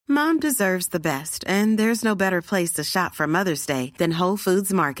Mom deserves the best, and there's no better place to shop for Mother's Day than Whole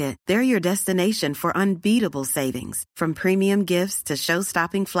Foods Market. They're your destination for unbeatable savings, from premium gifts to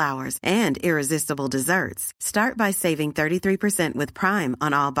show-stopping flowers and irresistible desserts. Start by saving 33% with Prime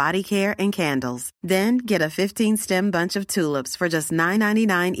on all body care and candles. Then get a 15-stem bunch of tulips for just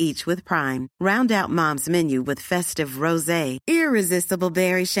 $9.99 each with Prime. Round out Mom's menu with festive rosé, irresistible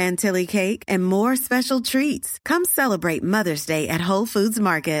berry chantilly cake, and more special treats. Come celebrate Mother's Day at Whole Foods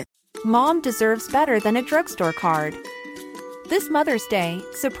Market. Mom deserves better than a drugstore card. This Mother's Day,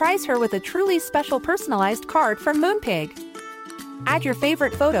 surprise her with a truly special personalized card from Moonpig. Add your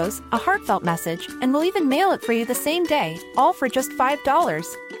favorite photos, a heartfelt message, and we'll even mail it for you the same day, all for just $5.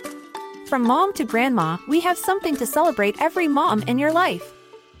 From mom to grandma, we have something to celebrate every mom in your life.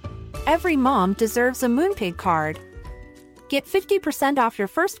 Every mom deserves a Moonpig card. Get 50% off your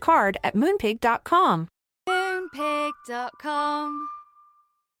first card at Moonpig.com. Moonpig.com.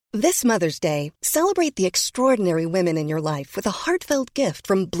 This Mother's Day, celebrate the extraordinary women in your life with a heartfelt gift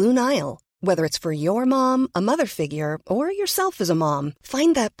from Blue Nile. Whether it's for your mom, a mother figure, or yourself as a mom,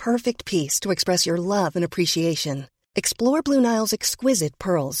 find that perfect piece to express your love and appreciation. Explore Blue Nile's exquisite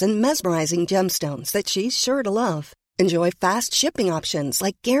pearls and mesmerizing gemstones that she's sure to love. Enjoy fast shipping options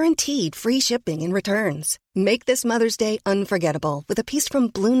like guaranteed free shipping and returns. Make this Mother's Day unforgettable with a piece from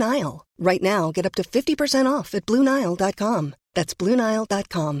Blue Nile. Right now, get up to 50% off at BlueNile.com. That's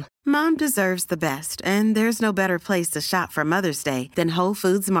BlueNile.com. Mom deserves the best, and there's no better place to shop for Mother's Day than Whole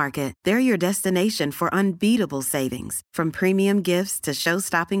Foods Market. They're your destination for unbeatable savings, from premium gifts to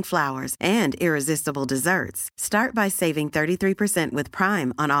show-stopping flowers and irresistible desserts. Start by saving 33% with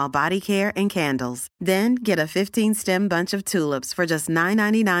Prime on all body care and candles. Then get a 15-stem bunch of tulips for just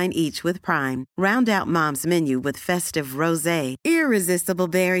 $9.99 each with Prime. Round out Mom's menu with festive rosé, irresistible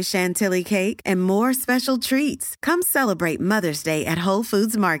berry chantilly cake, and more special treats. Come celebrate Mother's Day at Whole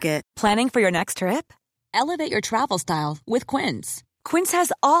Foods Market. Planning for your next trip? Elevate your travel style with Quince. Quince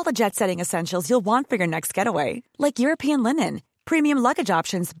has all the jet-setting essentials you'll want for your next getaway, like European linen, premium luggage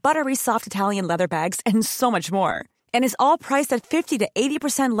options, buttery soft Italian leather bags, and so much more. And is all priced at 50 to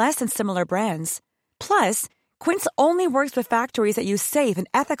 80% less than similar brands. Plus, Quince only works with factories that use safe and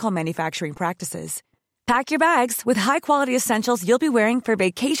ethical manufacturing practices. Pack your bags with high-quality essentials you'll be wearing for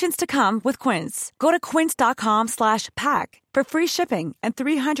vacations to come with Quince. Go to quince.com/pack for free shipping and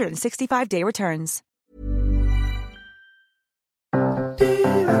 365-day returns.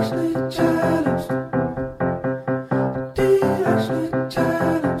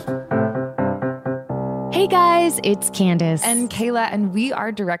 Hey guys, it's Candace. And Kayla, and we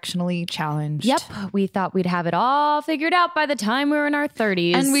are directionally challenged. Yep, we thought we'd have it all figured out by the time we were in our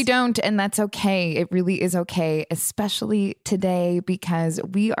 30s. And we don't, and that's okay. It really is okay, especially today because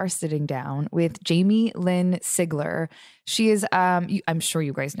we are sitting down with Jamie Lynn Sigler. She is, I'm sure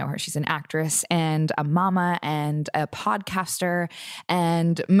you guys know her. She's an actress and a mama and a podcaster.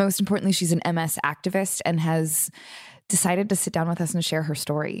 And most importantly, she's an MS activist and has decided to sit down with us and share her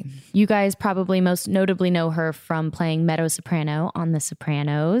story. You guys probably most notably know her from playing Meadow Soprano on The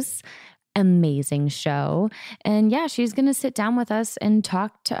Sopranos. Amazing show. And yeah, she's going to sit down with us and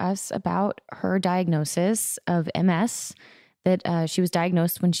talk to us about her diagnosis of MS that she was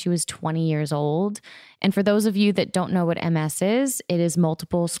diagnosed when she was 20 years old. And for those of you that don't know what MS is, it is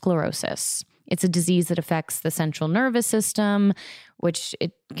multiple sclerosis. It's a disease that affects the central nervous system, which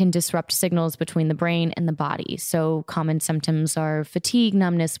it can disrupt signals between the brain and the body. So common symptoms are fatigue,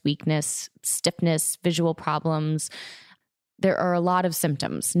 numbness, weakness, stiffness, visual problems. There are a lot of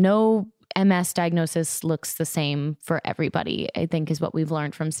symptoms. No MS diagnosis looks the same for everybody, I think is what we've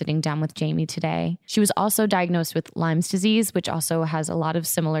learned from sitting down with Jamie today. She was also diagnosed with Lyme's disease, which also has a lot of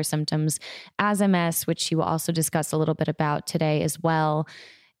similar symptoms as MS, which she will also discuss a little bit about today as well.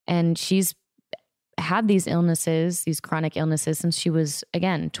 And she's had these illnesses, these chronic illnesses, since she was,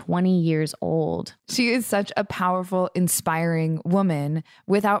 again, 20 years old. She is such a powerful, inspiring woman.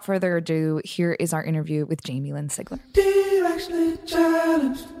 Without further ado, here is our interview with Jamie Lynn Sigler.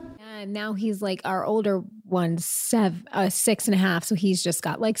 And now he's like our older one's 6.5. So he's just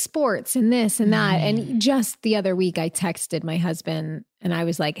got like sports and this and that. And just the other week I texted my husband and I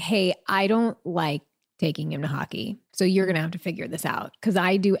was like, hey, I don't like taking him to hockey. So you're going to have to figure this out. Cause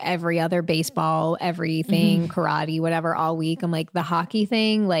I do every other baseball, everything, karate, whatever all week. I'm like the hockey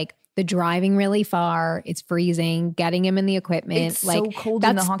thing, like the driving really far, it's freezing, getting him in the equipment. It's like so cold that's,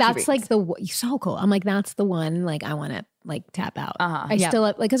 in the hockey that's rinks. like so cold. I'm like, that's the one, like I want to like tap out. I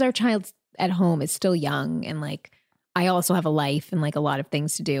still like, cause our child's at home is still young. And like, I also have a life and like a lot of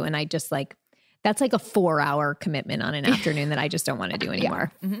things to do. And I just like, that's like a 4-hour commitment on an afternoon that I just don't want to do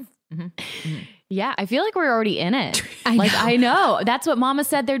anymore. Yeah, I feel like we're already in it. I know. That's what Mama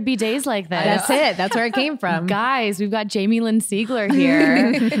said, there'd be days like this. That's it. That's where it came from. Guys, we've got Jamie Lynn Sigler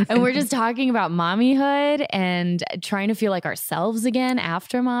here. And we're just talking about mommyhood and trying to feel like ourselves again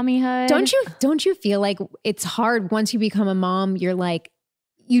after mommyhood. Don't you feel like it's hard once you become a mom? You're like,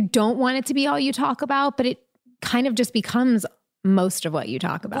 you don't want it to be all you talk about, but it kind of just becomes most of what you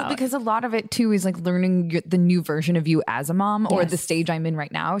talk about. Well, because a lot of it too is like learning the new version of you as a mom or the stage I'm in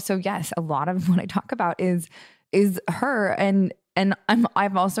right now. So yes, a lot of what I talk about is her. And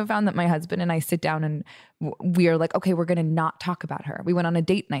I've also found that my husband and I sit down and we are like, okay, we're going to not talk about her. We went on a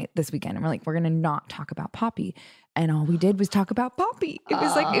date night this weekend and we're like, we're going to not talk about Poppy. And all we did was talk about Poppy. It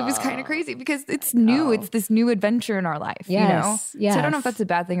was kind of crazy because it's new. It's this new adventure in our life, you know? Yes. So I don't know if that's a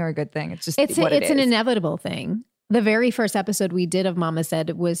bad thing or a good thing. It's just it's an inevitable thing. The very first episode we did of Mama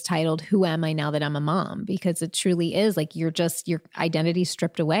Said was titled, Who Am I Now That I'm a Mom? Because it truly is like your identity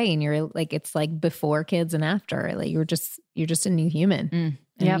stripped away and you're like, it's like before kids and after. Like you're just a new human.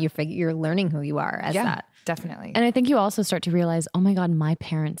 And you're learning who you are as that. Definitely. And I think you also start to realize, oh my God, my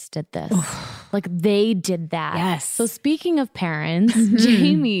parents did this. Like they did that. Yes. So speaking of parents,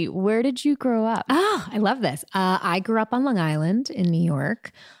 Jamie, where did you grow up? Oh, I love this. I grew up on Long Island in New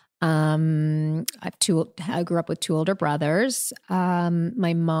York. I grew up with two older brothers.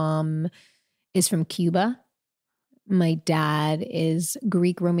 My mom is from Cuba. My dad is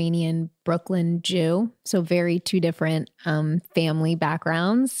Greek, Romanian, Brooklyn Jew. So very two different family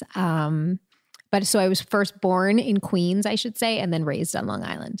backgrounds. But so I was first born in Queens, I should say, and then raised on Long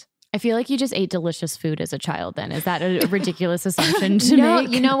Island. I feel like you just ate delicious food as a child then. Is that a ridiculous assumption to make?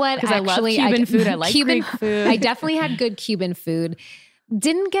 You know what? Because I love Cuban food. I like Greek food. I definitely had good Cuban food.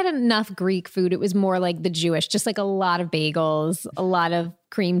 Didn't get enough Greek food. It was more like the Jewish, just like a lot of bagels, a lot of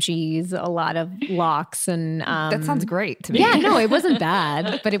cream cheese, a lot of lox. And that sounds great to me. Yeah, no, it wasn't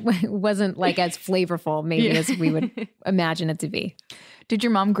bad, but it wasn't like as flavorful maybe as we would imagine it to be. Did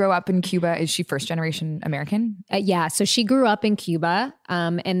your mom grow up in Cuba? Is she first generation American? Yeah. So she grew up in Cuba.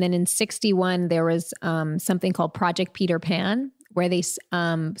 And then in 1961, there was something called Project Peter Pan, where they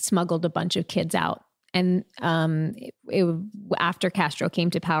smuggled a bunch of kids out. And after Castro came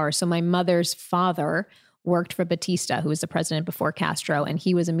to power. So my mother's father worked for Batista, who was the president before Castro. And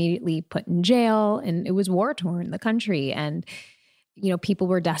he was immediately put in jail. And it was war-torn, the country. And people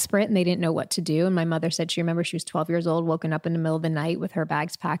were desperate and they didn't know what to do. And my mother said she remember she was 12 years old, woken up in the middle of the night with her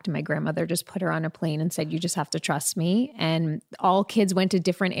bags packed. And my grandmother just put her on a plane and said, you just have to trust me. And all kids went to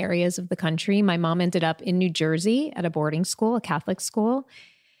different areas of the country. My mom ended up in New Jersey at a boarding school, a Catholic school.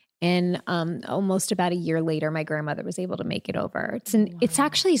 And almost about a year later, my grandmother was able to make it over. It's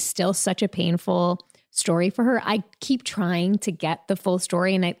actually still such a painful story for her. I keep trying to get the full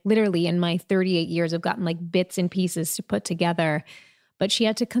story. And I literally in my 38 years have gotten like bits and pieces to put together. But she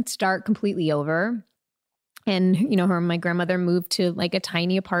had to start completely over. And, her and my grandmother moved to like a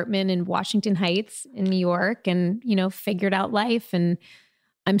tiny apartment in Washington Heights in New York and, figured out life. And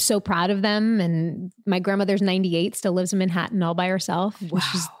I'm so proud of them. And my grandmother's 98, still lives in Manhattan all by herself, which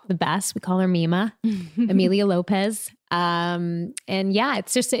is the best. We call her Mima, Amelia Lopez. And yeah,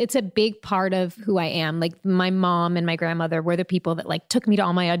 it's a big part of who I am. Like my mom and my grandmother were the people that like took me to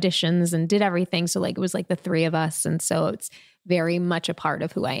all my auditions and did everything. So like, it was like the three of us. And so it's very much a part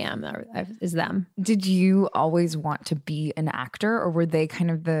of who I am is them. Did you always want to be an actor or were they kind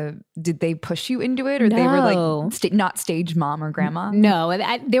of did they push you into it or they were like not stage mom or grandma? No,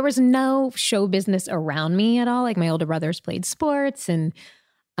 there was no show business around me at all. Like my older brothers played sports and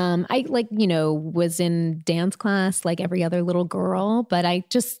I was in dance class like every other little girl, but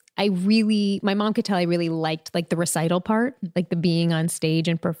my mom could tell I really liked like the recital part, like the being on stage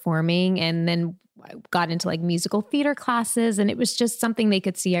and performing. And then I got into like musical theater classes and it was just something they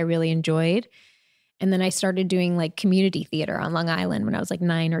could see I really enjoyed. And then I started doing like community theater on Long Island when I was like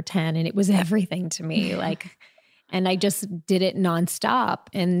 9 or 10 and it was everything to me. And I just did it nonstop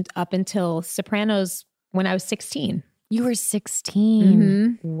and up until Sopranos when I was 16. You were 16.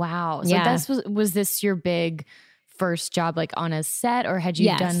 Mm-hmm. Wow. So yeah. Was this your big first job like on a set or had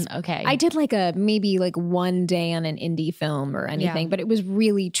you done okay? I did maybe one day on an indie film or anything, but it was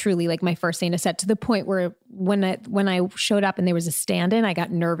really truly like my first day on a set to the point where when I showed up and there was a stand-in, I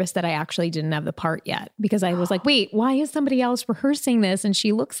got nervous that I actually didn't have the part yet because I was like, wait, why is somebody else rehearsing this? And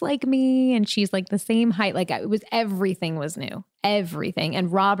she looks like me and she's like the same height. Like everything was new, everything.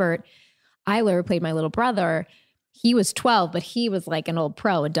 And Robert Eiler played my little brother. He was 12, but he was like an old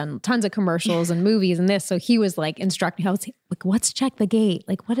pro, had done tons of commercials and movies and this. So he was like instructing, I was like, what's check the gate?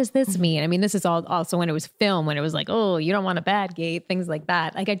 Like, what does this mean? I mean, this is all also when it was film, when it was like, oh, you don't want a bad gate, things like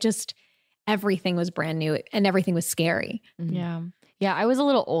that. Like everything was brand new and everything was scary. Yeah. Yeah, I was a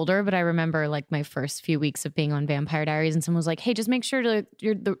little older, but I remember like my first few weeks of being on Vampire Diaries, and someone was like, "Hey, just make sure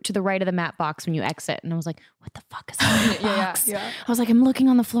you're to the right of the map box when you exit." And I was like, "What the fuck is that box?" Yeah. I was like, "I'm looking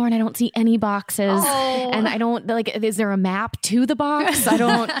on the floor and I don't see any boxes, and I don't like. Is there a map to the box? I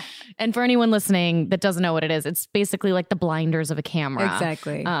don't." And for anyone listening that doesn't know what it is, it's basically like the blinders of a camera.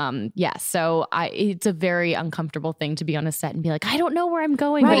 Exactly. Yeah. So it's a very uncomfortable thing to be on a set and be like, "I don't know where I'm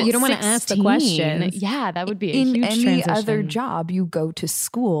going." Right. But You don't want to ask the questions. Yeah, that would be a In huge any transition. other job, you go to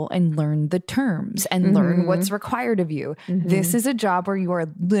school and learn the terms and learn what's required of you. This is a job where you are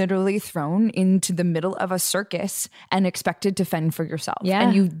literally thrown into the middle of a circus and expected to fend for yourself. Yeah.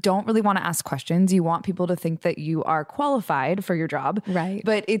 And you don't really want to ask questions. You want people to think that you are qualified for your job. Right.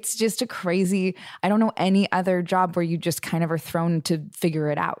 But it's just a crazy, I don't know any other job where you just kind of are thrown to figure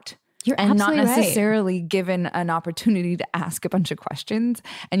it out. You're and not absolutely right. necessarily given an opportunity to ask a bunch of questions,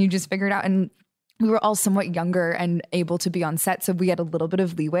 and you just figure it out. And we were all somewhat younger and able to be on set, so we had a little bit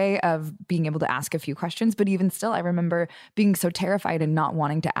of leeway of being able to ask a few questions. But even still, I remember being so terrified and not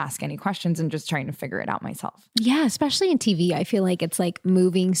wanting to ask any questions and just trying to figure it out myself. Yeah, especially in TV. I feel like it's like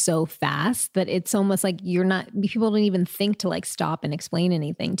moving so fast that it's almost like people don't even think to like stop and explain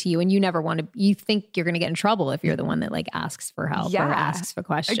anything to you. And you never want to, you think you're going to get in trouble if you're the one that like asks for help or asks for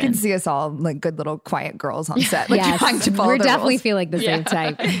questions. I can see us all like good little quiet girls on set. Like Yes, trying to follow we the definitely rules. feel like the same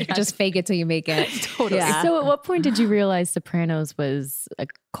type. Just fake it till you make it. Totally. Yeah. So at what point did you realize Sopranos was a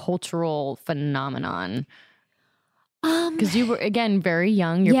cultural phenomenon? Because you were, again, very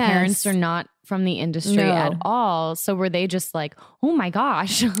young. Your parents are not from the industry at all. So were they just like, oh my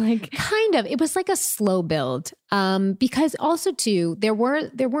gosh? Like, kind of. It was like a slow build. Because also too, there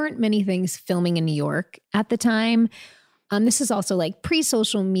weren't many things filming in New York at the time. This is also like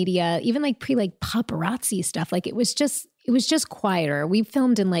pre-social media, even like paparazzi stuff. Like it was just quieter. We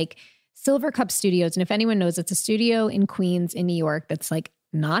filmed in like Silver Cup Studios. And if anyone knows, it's a studio in Queens in New York that's like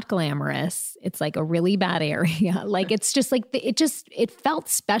not glamorous. It's like a really bad area. Like it's just like, it felt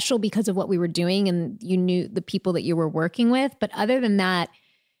special because of what we were doing and you knew the people that you were working with. But other than that,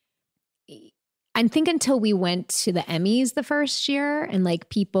 I think until we went to the Emmys the first year and like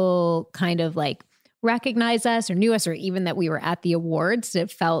people kind of like recognized us or knew us, or even that we were at the awards, it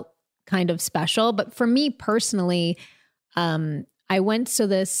felt kind of special. But for me personally, I went to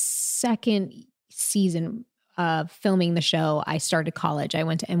the second season of filming the show. I started college. I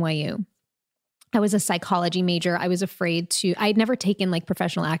went to NYU. I was a psychology major. I was afraid I'd never taken like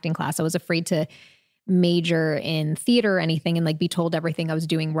professional acting class. I was afraid to major in theater or anything and like be told everything I was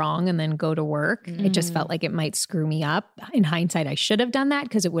doing wrong and then go to work. It just felt like it might screw me up. In hindsight, I should have done that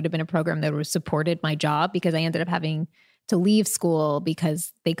because it would have been a program that would have supported my job, because I ended up having to leave school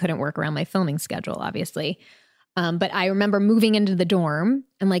because they couldn't work around my filming schedule, obviously. But I remember moving into the dorm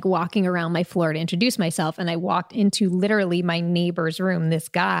and like walking around my floor to introduce myself. And I walked into literally my neighbor's room, this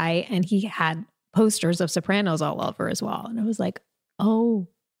guy, and he had posters of Sopranos all over as well. And I was like, oh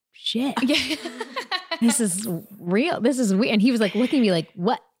shit, this is real. This is weird. And he was like looking at me like,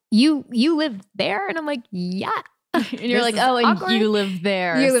 what? You live there? And I'm like, yeah. And you're like, oh, and awkward. you live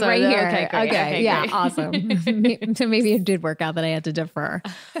there. You live So right here. Okay, great. Okay, yeah, great. awesome. So maybe it did work out that I had to defer.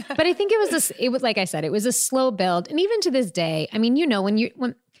 But I think it was like I said, it was a slow build. And even to this day, I mean, you know, when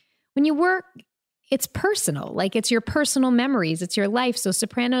you work, it's personal. Like it's your personal memories, it's your life. So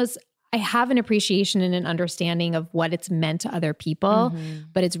Sopranos, I have an appreciation and an understanding of what it's meant to other people,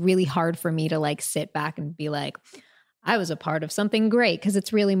 but it's really hard for me to like sit back and be like, I was a part of something great, because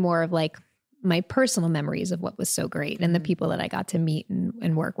it's really more of like my personal memories of what was so great and the people that I got to meet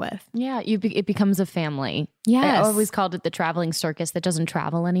and work with. Yeah, it becomes a family. Yes. I always called it the traveling circus that doesn't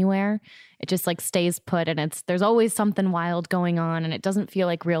travel anywhere. It just like stays put, and there's always something wild going on, and it doesn't feel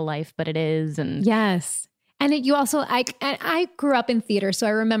like real life, but it is. And yes. And I grew up in theater, so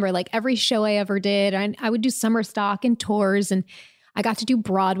I remember like every show I ever did, I would do summer stock and tours, and I got to do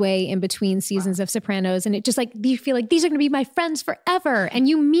Broadway in between seasons of Sopranos. And it just like, you feel like these are going to be my friends forever. And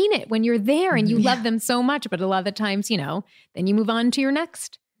you mean it when you're there and you love them so much. But a lot of the times, you know, then you move on to your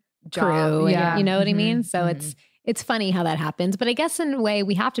next crew. Yeah. And, you know what I mean? So it's funny how that happens. But I guess in a way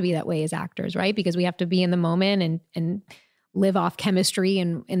we have to be that way as actors, right? Because we have to be in the moment and live off chemistry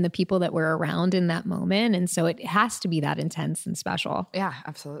and the people that we're around in that moment. And so it has to be that intense and special. Yeah,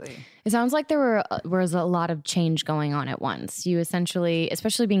 absolutely. it sounds like there was a lot of change going on at once. You essentially,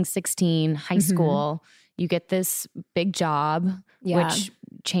 especially being 16, high school, you get this big job, which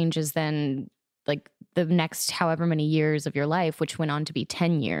changes then like the next however many years of your life, which went on to be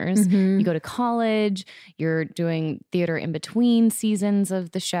 10 years. You go to college, you're doing theater in between seasons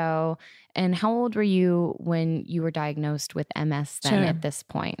of the show. And how old were you when you were diagnosed with MS then at this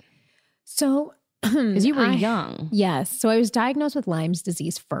point? So Because you were young. Yes. So I was diagnosed with Lyme's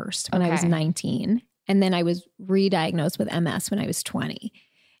disease first when I was 19. And then I was re-diagnosed with MS when I was 20.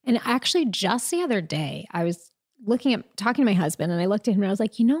 And actually just the other day, I was talking to my husband, and I looked at him and I was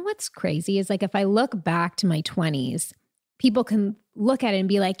like, you know what's crazy is like, if I look back to my 20s, people can look at it and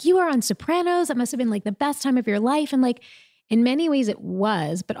be like, you were on Sopranos. That must have been like the best time of your life. And like, in many ways it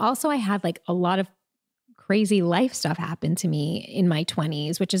was, but also I had like a lot of crazy life stuff happen to me in my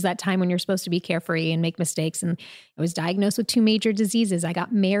 20s, which is that time when you're supposed to be carefree and make mistakes. And I was diagnosed with 2 major diseases. I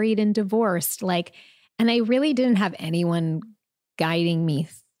got married and divorced, and I really didn't have anyone guiding me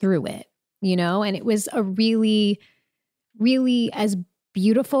through it, and it was a really, really, as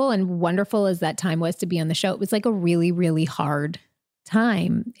beautiful and wonderful as that time was to be on the show, it was like a really, really hard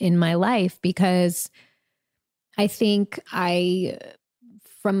time in my life, because I think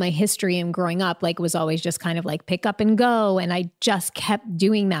from my history and growing up, was always just kind of like pick up and go. And I just kept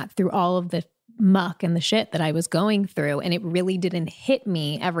doing that through all of the muck and the shit that I was going through. And it really didn't hit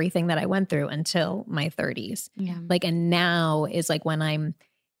me, everything that I went through, until my 30s. Yeah. And now is when I'm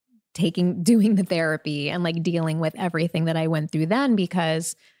doing the therapy and dealing with everything that I went through then,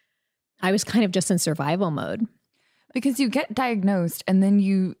 because I was kind of just in survival mode. Because you get diagnosed and then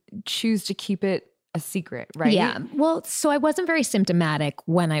you choose to keep it a secret, right? Yeah. Well, so I wasn't very symptomatic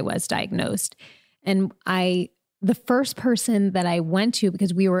when I was diagnosed. And the first person that I went to,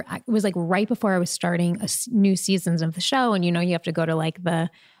 because it was right before I was starting new seasons of the show. And, you have to go to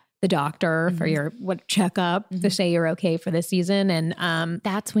the doctor for your checkup to say you're okay for the season. And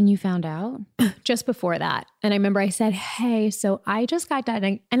that's when you found out? Just before that. And I remember I said, hey, so I just got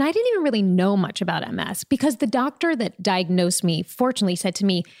diagnosed. And I didn't even really know much about MS, because the doctor that diagnosed me, fortunately, said to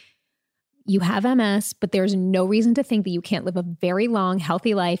me, you have MS, but there's no reason to think that you can't live a very long,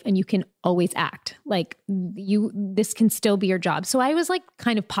 healthy life, and you can always act. This can still be your job. So I was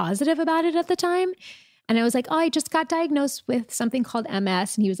kind of positive about it at the time. And I was like, oh, I just got diagnosed with something called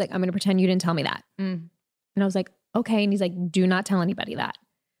MS. And he was like, I'm going to pretend you didn't tell me that. And I was like, okay. And he's like, do not tell anybody that.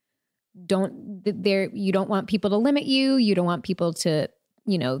 You don't want people to limit you. You don't want people to,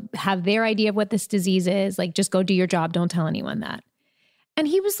 have their idea of what this disease is. Just go do your job. Don't tell anyone that. And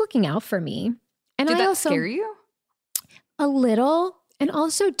he was looking out for me. And Did that scare you? A little. And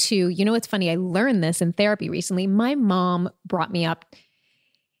also too, it's funny. I learned this in therapy recently. My mom brought me up.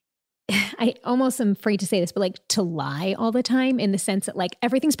 I almost am afraid to say this, but to lie all the time, in the sense that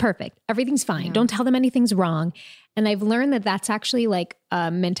everything's perfect. Everything's fine. Yeah. Don't tell them anything's wrong. And I've learned that that's actually a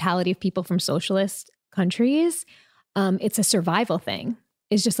mentality of people from socialist countries. It's a survival thing.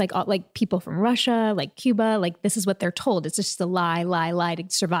 It's just people from Russia, Cuba, this is what they're told. It's just a lie to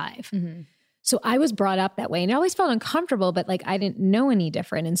survive. Mm-hmm. So I was brought up that way, and I always felt uncomfortable, but I didn't know any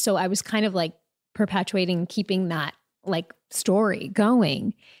different. And so I was kind of perpetuating, keeping that story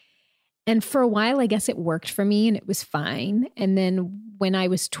going. And for a while, I guess it worked for me and it was fine. And then when I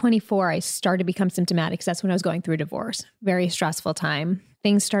was 24, I started to become symptomatic, because that's when I was going through a divorce. Very stressful time.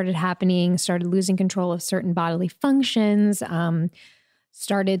 Things started happening, started losing control of certain bodily functions,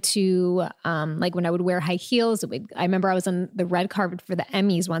 started to, when I would wear high heels, I remember I was on the red carpet for the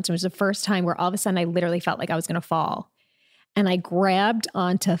Emmys once. It was the first time where all of a sudden I literally felt like I was going to fall. And I grabbed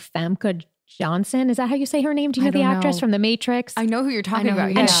onto Famke Johnson. Is that how you say her name? Do you know the actress from The Matrix? I know who you're talking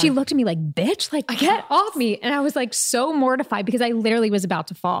about. And she looked at me like, bitch, get off me. And I was so mortified, because I literally was about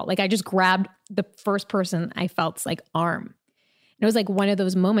to fall. I just grabbed the first person I felt's arm. And it was one of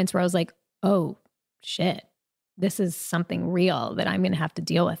those moments where I was like, oh shit. This is something real that I'm going to have to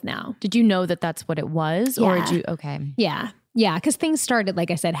deal with now. Did you know that that's what it was? Yeah. Or did you, okay. Yeah. Yeah. Because things started,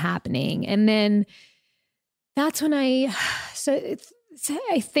 like I said, happening. And then that's when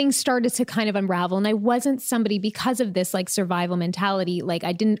things started to kind of unravel. And I wasn't somebody, because of this survival mentality,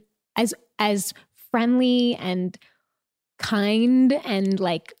 I didn't, as friendly and kind and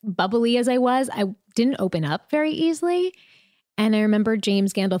bubbly as I didn't open up very easily. And I remember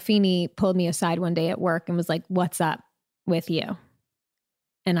James Gandolfini pulled me aside one day at work and was like, what's up with you?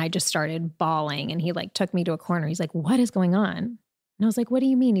 And I just started bawling, and he took me to a corner. He's like, what is going on? And I was like, what do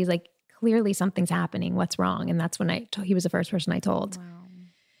you mean? He's like, clearly something's happening. What's wrong? And that's when he was the first person I told. Wow.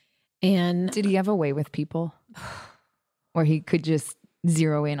 And did he have a way with people? Or he could just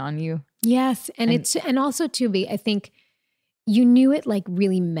zero in on you? Yes. And also too, I think you knew it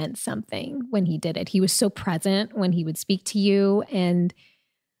really meant something when he did it. He was so present when he would speak to you. And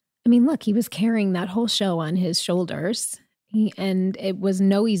I mean, look, he was carrying that whole show on his shoulders, and it was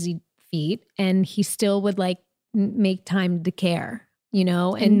no easy feat. And he still would make time to care,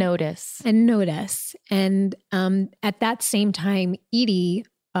 and notice. And at that same time, Edie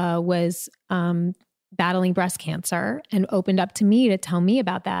was battling breast cancer and opened up to me to tell me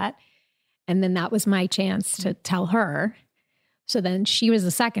about that. And then that was my chance to tell her. So then she was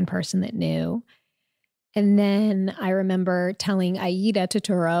the second person that knew. And then I remember telling Aida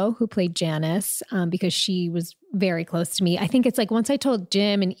Turturro, who played Janice, because she was very close to me. I think it's like once I told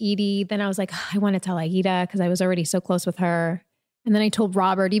Jim and Edie, then I was like, I want to tell Aida because I was already so close with her. And then I told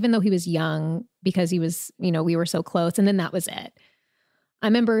Robert, even though he was young, because he was, we were so close. And then that was it. I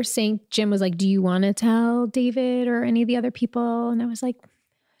remember saying, Jim was like, do you want to tell David or any of the other people? And I was like,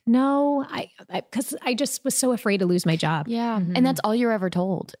 no, because I just was so afraid to lose my job. Yeah. Mm-hmm. And that's all you're ever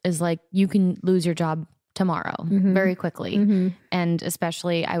told is like, you can lose your job tomorrow very quickly. And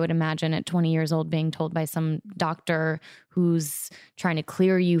especially I would imagine at 20 years old being told by some doctor who's trying to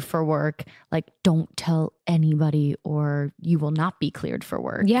clear you for work, like don't tell anybody or you will not be cleared for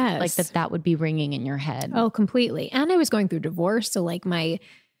work. Yes. Like that would be ringing in your head. Oh, completely. And I was going through divorce. So like my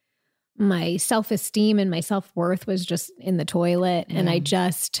self-esteem and my self-worth was just in the toilet. And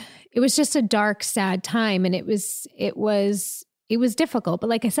it was just a dark, sad time. And it was difficult. But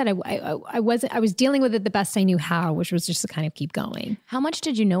like I said, I was dealing with it the best I knew how, which was just to kind of keep going. How much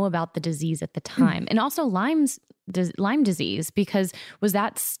did you know about the disease at the time? And also Lyme disease, because was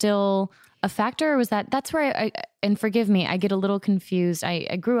that still a factor or was that's where and forgive me, I get a little confused.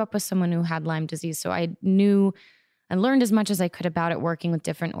 I grew up with someone who had Lyme disease. So I learned as much as I could about it working with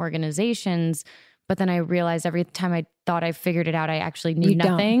different organizations. But then I realized every time I thought I figured it out, I actually knew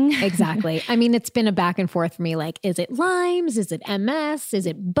nothing. Exactly. I mean, it's been a back and forth for me. Like, is it Lyme's? Is it MS? Is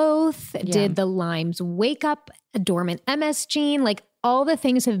it both? Yeah. Did the Lyme's wake up a dormant MS gene? Like all the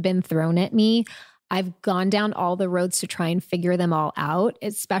things have been thrown at me. I've gone down all the roads to try and figure them all out,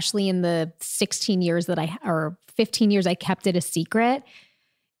 especially in the 15 years I kept it a secret.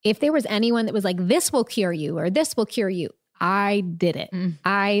 If there was anyone that was like, this will cure you or this will cure you, I did it.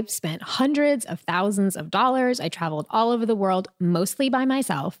 I spent hundreds of thousands of dollars. I traveled all over the world, mostly by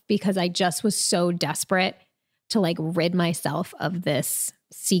myself, because I just was so desperate to like rid myself of this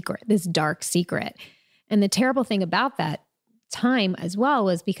secret, this dark secret. And the terrible thing about that time as well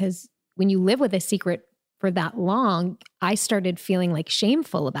was because when you live with a secret for that long, I started feeling like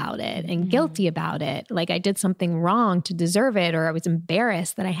shameful about it and guilty about it. Like I did something wrong to deserve it, or I was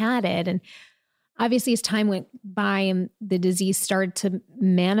embarrassed that I had it. And obviously, as time went by and the disease started to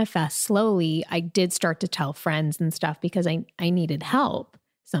manifest slowly, I did start to tell friends and stuff because I needed help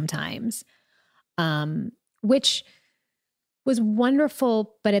sometimes, which was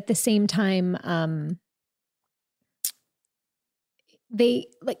wonderful. But at the same time,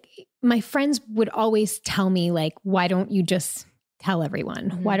 my friends would always tell me like, why don't you just tell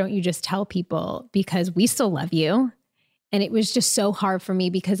everyone? Why don't you just tell people? Because we still love you. And it was just so hard for me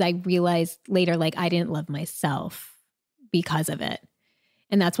because I realized later, like I didn't love myself because of it.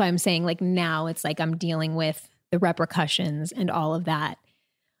 And that's why I'm saying like now it's like I'm dealing with the repercussions and all of that.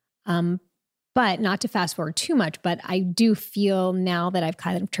 But not to fast forward too much, but I do feel now that I've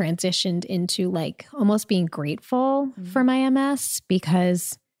kind of transitioned into like almost being grateful for my MS,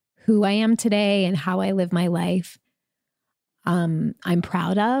 because who I am today and how I live my life, I'm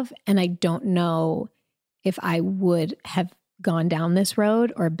proud of. And I don't know if I would have gone down this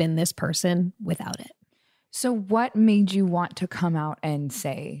road or been this person without it. So what made you want to come out and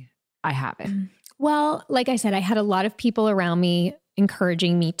say, I have it? Well, like I said, I had a lot of people around me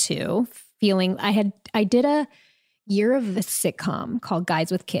encouraging me to, feeling I did a year of this sitcom called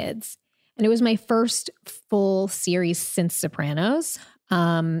Guides with Kids. And it was my first full series since Sopranos.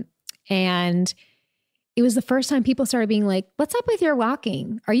 And it was the first time people started being like, what's up with your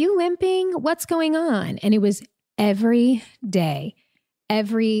walking? Are you limping? What's going on? And it was every day,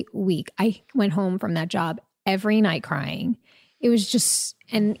 every week. I went home from that job every night crying. It was just,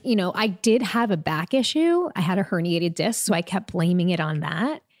 and I did have a back issue. I had a herniated disc, so I kept blaming it on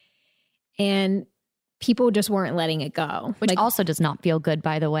that. And people just weren't letting it go. Which also does not feel good,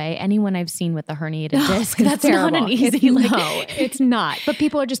 by the way. Anyone I've seen with a herniated disc, that's terrible. Not an easy. No, it's not. But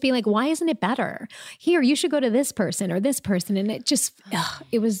people are just being like, why isn't it better? Here, you should go to this person or this person. And it just,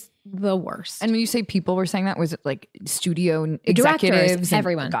 it was the worst. And when you say people were saying that, was it like studio executives?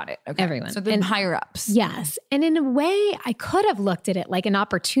 Everyone. Got it. Okay. Everyone. So the higher ups. Yes. And in a way, I could have looked at it like an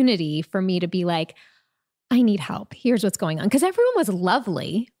opportunity for me to be like, I need help. Here's what's going on. Because everyone was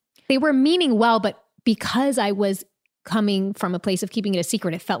lovely. They were meaning well, but because I was coming from a place of keeping it a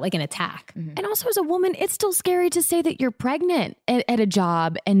secret, it felt like an attack. And also as a woman, it's still scary to say that you're pregnant at a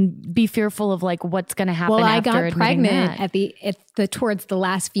job and be fearful of like what's going to happen. Well, after I got pregnant that. towards the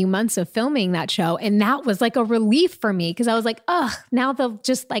last few months of filming that show. And that was like a relief for me because I was like, now they'll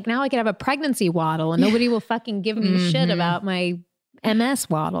just like, now I can have a pregnancy waddle and nobody will fucking give me shit about my MS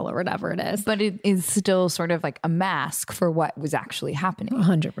waddle or whatever it is. But it is still sort of like a mask for what was actually happening.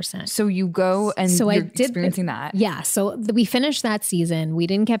 100%. So you go and you're experiencing that. Yeah. So we finished that season. We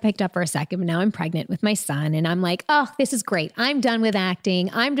didn't get picked up for a second, but now I'm pregnant with my son. And I'm like, oh, this is great. I'm done with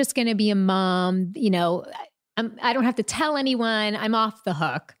acting. I'm just going to be a mom. You know, I don't have to tell anyone. I'm off the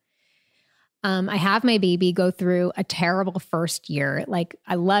hook. I have my baby go through a terrible first year. Like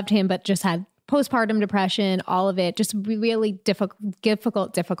I loved him, but just had postpartum depression, all of it, just really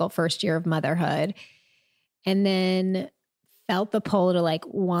difficult first year of motherhood. And then felt the pull to like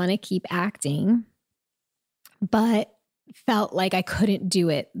want to keep acting, but felt like I couldn't do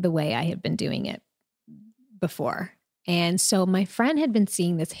it the way I had been doing it before. And so my friend had been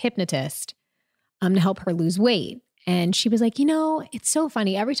seeing this hypnotist to help her lose weight. And she was like, you know, it's so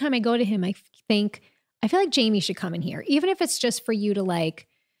funny. Every time I go to him, I feel like Jamie should come in here, even if it's just for you to like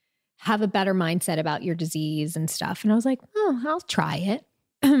have a better mindset about your disease and stuff. And I was like, oh, I'll try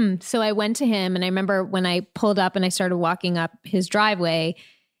it. So I went to him, and I remember when I pulled up and I started walking up his driveway,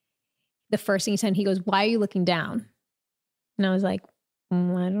 the first thing he said, he goes, why are you looking down? And I was like, I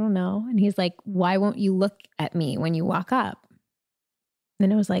don't know. And he's like, why won't you look at me when you walk up?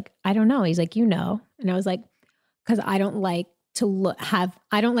 And I was like, I don't know. He's like, you know. And I was like, because I don't like to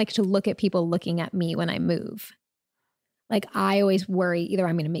look at people looking at me when I move. Like I always worry either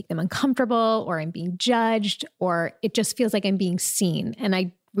I'm going to make them uncomfortable or I'm being judged, or it just feels like I'm being seen. And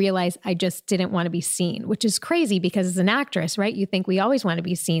I realized I just didn't want to be seen, which is crazy because as an actress, right? You think we always want to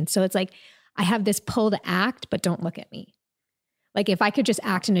be seen. So it's like, I have this pull to act, but don't look at me. Like if I could just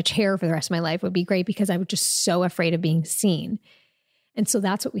act in a chair for the rest of my life would be great, because I was just so afraid of being seen. And so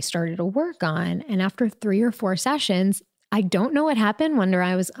that's what we started to work on. And after 3 or 4 sessions, I don't know what happened when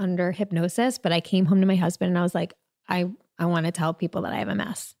I was under hypnosis, but I came home to my husband and I was like, I want to tell people that I have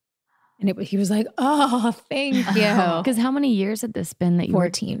MS. And he was like, oh, thank you. Because how many years had this been that you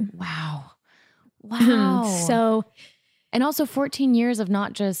 14. Wow. So, and also 14 years of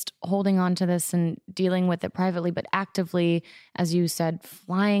not just holding on to this and dealing with it privately, but actively, as you said,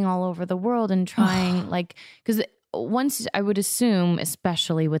 flying all over the world and trying because once I would assume,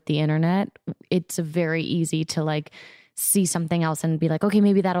 especially with the internet, it's very easy to like see something else and be like, okay,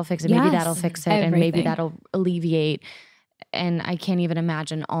 maybe that'll fix it. Maybe that'll fix it. And maybe that'll alleviate. And I can't even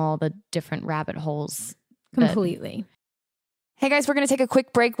imagine all the different rabbit holes. Completely. Hey guys, we're going to take a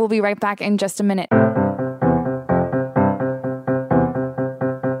quick break. We'll be right back in just a minute.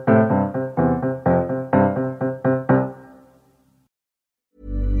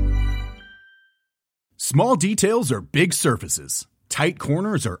 Small details are big surfaces. Tight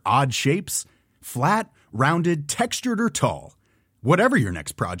corners are odd shapes. Flat, rounded, textured, or tall. Whatever your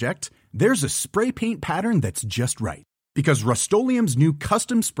next project, there's a spray paint pattern that's just right. Because Rust-Oleum's new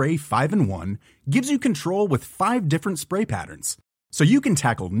Custom Spray 5-in-1 gives you control with 5 different spray patterns. So you can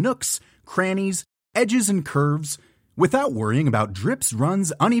tackle nooks, crannies, edges, and curves without worrying about drips,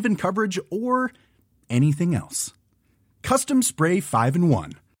 runs, uneven coverage, or anything else. Custom Spray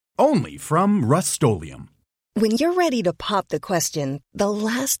 5-in-1. Only from Rust-Oleum. When you're ready to pop the question, the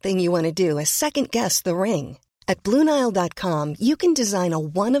last thing you want to do is second-guess the ring. At BlueNile.com, you can design a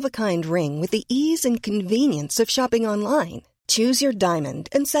one-of-a-kind ring with the ease and convenience of shopping online. Choose your diamond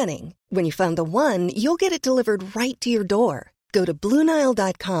and setting. When you find the one, you'll get it delivered right to your door. Go to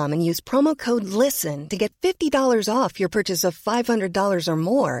BlueNile.com and use promo code LISTEN to get $50 off your purchase of $500 or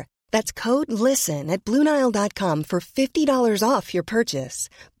more. That's code LISTEN at BlueNile.com for $50 off your purchase.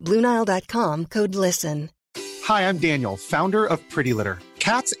 BlueNile.com, code LISTEN. Hi, I'm Daniel, founder of Pretty Litter.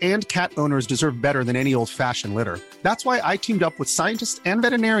 Cats and cat owners deserve better than any old-fashioned litter. That's why I teamed up with scientists and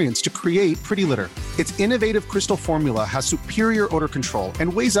veterinarians to create Pretty Litter. Its innovative crystal formula has superior odor control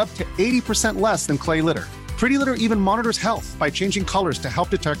and weighs up to 80% less than clay litter. Pretty Litter even monitors health by changing colors to help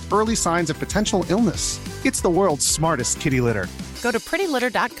detect early signs of potential illness. It's the world's smartest kitty litter. Go to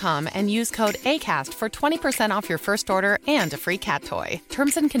prettylitter.com and use code ACAST for 20% off your first order and a free cat toy.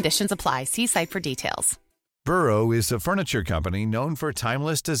 Terms and conditions apply. See site for details. Burrow is a furniture company known for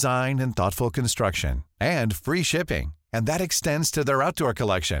timeless design and thoughtful construction and free shipping, and that extends to their outdoor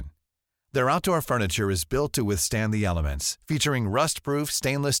collection. Their outdoor furniture is built to withstand the elements, featuring rust-proof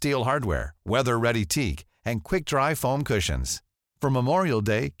stainless steel hardware, weather-ready teak, and quick-dry foam cushions. For Memorial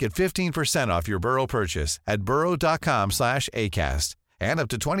Day, get 15% off your Burrow purchase at burrow.com/ACAST and up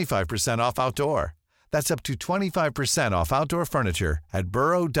to 25% off outdoor. That's up to 25% off outdoor furniture at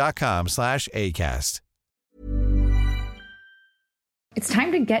burrow.com/ACAST. It's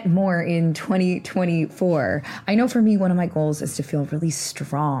time to get more in 2024. I know for me, one of my goals is to feel really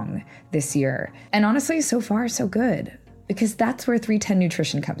strong this year. And honestly, so far, so good. because that's where 310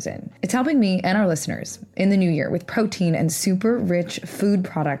 Nutrition comes in. It's helping me and our listeners in the new year with protein and super rich food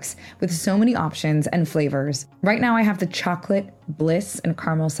products with so many options and flavors. Right now I have the chocolate bliss and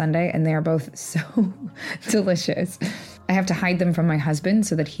caramel sundae, and they are both so delicious. I have to hide them from my husband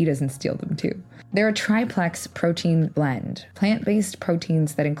so that he doesn't steal them too. They're a triplex protein blend, plant-based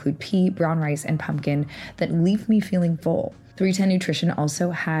proteins that include pea, brown rice, and pumpkin that leave me feeling full. 310 Nutrition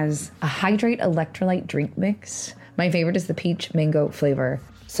also has a Hydrate electrolyte drink mix. My favorite is the peach mango flavor.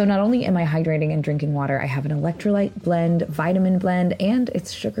 So not only am I hydrating and drinking water, I have an electrolyte blend, vitamin blend, and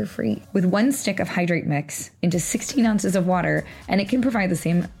it's sugar-free. With 1 stick of Hydrate mix into 16 ounces of water, and it can provide the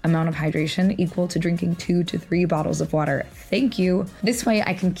same amount of hydration equal to drinking 2 to 3 bottles of water. Thank you. This way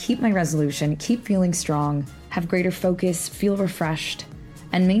I can keep my resolution, keep feeling strong, have greater focus, feel refreshed,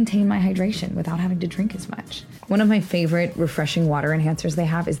 and maintain my hydration without having to drink as much. One of my favorite refreshing water enhancers they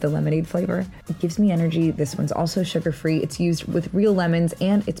have is the lemonade flavor. It gives me energy. This one's also sugar-free. It's used with real lemons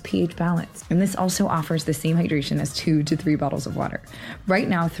and it's pH balanced. And this also offers the same hydration as 2 to 3 bottles of water. Right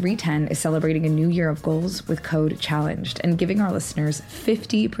now, 310 is celebrating a new year of goals with code CHALLENGED and giving our listeners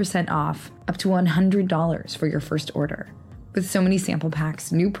 50% off up to $100 for your first order. With so many sample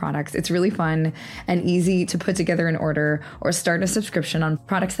packs, new products, it's really fun and easy to put together an order or start a subscription on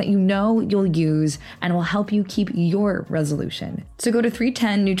products that you know you'll use and will help you keep your resolution. So go to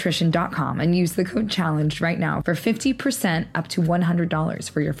 310nutrition.com and use the code CHALLENGED right now for 50% up to $100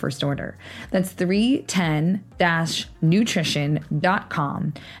 for your first order. That's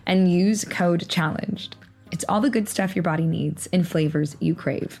 310-nutrition.com and use code CHALLENGED. It's all the good stuff your body needs in flavors you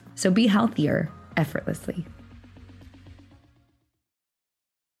crave. So be healthier effortlessly.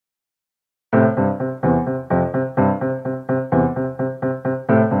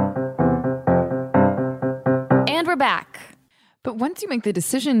 We're back. But once you make the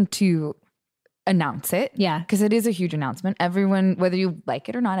decision to announce it, because it is a huge announcement, everyone, whether you like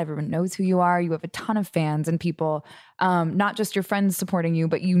it or not, everyone knows who you are. You have a ton of fans and people, not just your friends supporting you,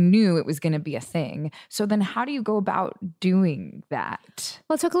 but you knew it was going to be a thing. So then how do you go about doing that?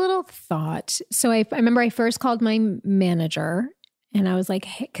 Well, it took a little thought. So I remember I first called my manager and I was like,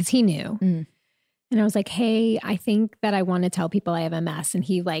 hey, because he knew. And I was like, hey, I think that I want to tell people I have MS. And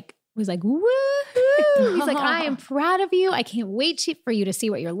he was like, woohoo. He's like, I am proud of you. I can't wait for you to see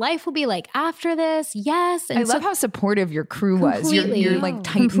what your life will be like after this. Yes. And I love how supportive your crew was. You're like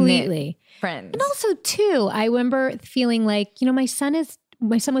tight-knit friends. And also too, I remember feeling like, my son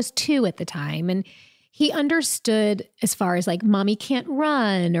was 2 at the time. And he understood as far as like, mommy can't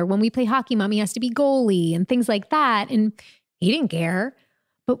run, or when we play hockey, mommy has to be goalie and things like that. And he didn't care.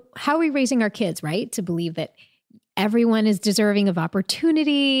 But how are we raising our kids, right? To believe that everyone is deserving of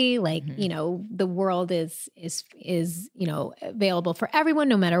opportunity. Like, the world is available for everyone,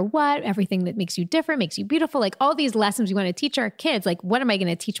 no matter what. Everything that makes you different, makes you beautiful. Like all these lessons we want to teach our kids. Like, what am I going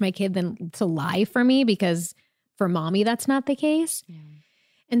to teach my kid then to lie for me? Because for mommy, that's not the case. Yeah.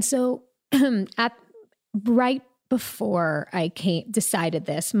 And so right before I decided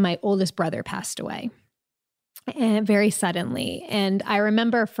this, my oldest brother passed away, and very suddenly. And I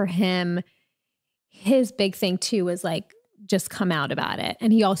remember for him, his big thing too was like, just come out about it.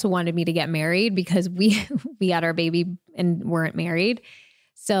 And he also wanted me to get married because we had our baby and weren't married.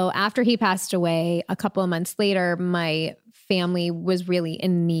 So after he passed away, a couple of months later, my family was really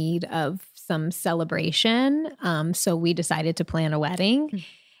in need of some celebration. So we decided to plan a wedding.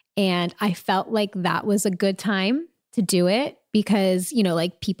 And I felt like that was a good time to do it because,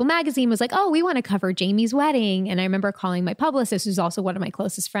 like People Magazine was like, oh, we want to cover Jamie's wedding. And I remember calling my publicist, who's also one of my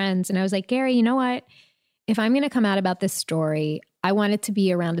closest friends. And I was like, Gary, you know what? If I'm going to come out about this story, I want it to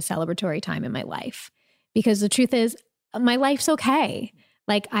be around a celebratory time in my life. Because the truth is, my life's okay.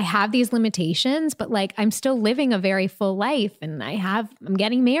 Like I have these limitations, but like I'm still living a very full life, and I'm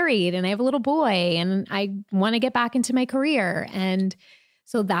getting married and I have a little boy and I want to get back into my career. And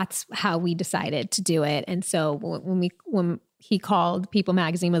so that's how we decided to do it. And so when he called, People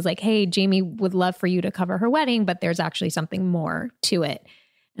Magazine was like, hey, Jamie would love for you to cover her wedding, but there's actually something more to it.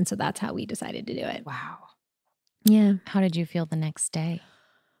 And so that's how we decided to do it. Wow. Yeah. How did you feel the next day?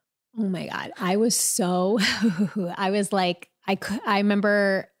 Oh my God. I was like, I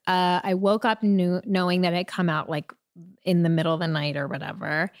remember I woke up knowing that it had come out like in the middle of the night or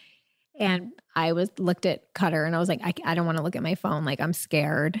whatever. And I looked at Cutter and I was like, I don't want to look at my phone. Like I'm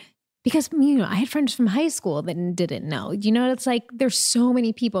scared because, I had friends from high school that didn't know, it's like, there's so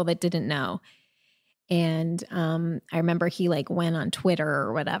many people that didn't know. And I remember he like went on Twitter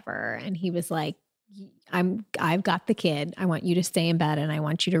or whatever. And he was like, I've got the kid. I want you to stay in bed and I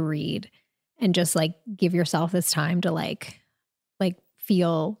want you to read and just like give yourself this time to like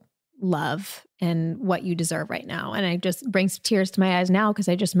feel love and what you deserve right now. And it just brings tears to my eyes now because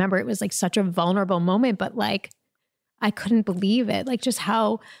I just remember it was like such a vulnerable moment, but like I couldn't believe it, like just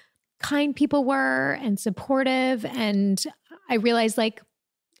how kind people were and supportive. And I realized like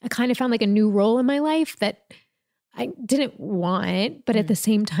I kind of found like a new role in my life that I didn't want, but at the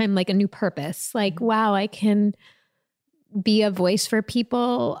same time, like a new purpose. Like, wow, I can be a voice for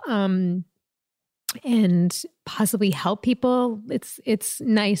people and possibly help people. It's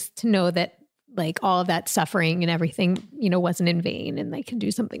nice to know that like all of that suffering and everything, you know, wasn't in vain and I can do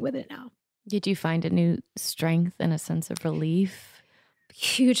something with it now. Did you find a new strength and a sense of relief?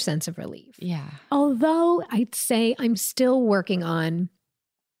 Huge sense of relief. Yeah. Although I'd say I'm still working on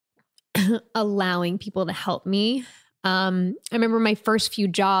allowing people to help me. I remember my first few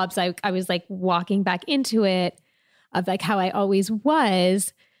jobs, I was like walking back into it of like how I always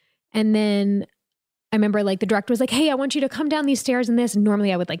was. And then I remember like the director was like, hey, I want you to come down these stairs and this. And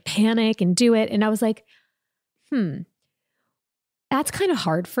normally I would like panic and do it. And I was like, that's kind of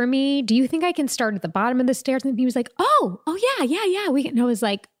hard for me. Do you think I can start at the bottom of the stairs? And he was like, oh yeah. And I was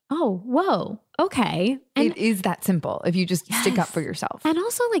like, oh, whoa, okay. And it is that simple if you just stick up for yourself. And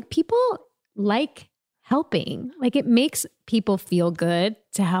also like people like helping, like it makes people feel good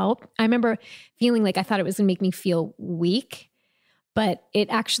to help. I remember feeling like I thought it was gonna make me feel weak, but it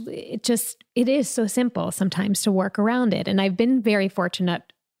is so simple sometimes to work around it. And I've been very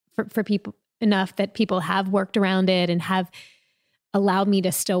fortunate for people enough that people have worked around it and have allowed me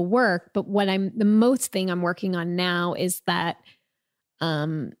to still work. But the most thing I'm working on now is that,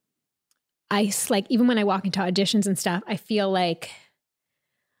 I like, even when I walk into auditions and stuff, I feel like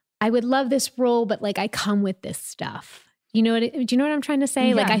I would love this role, but like I come with this stuff. Do you know what I'm trying to say?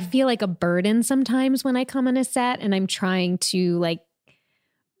 Yeah. Like I feel like a burden sometimes when I come on a set and I'm trying to like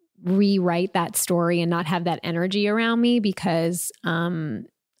rewrite that story and not have that energy around me because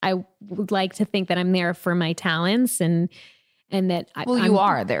I would like to think that I'm there for my talents and that you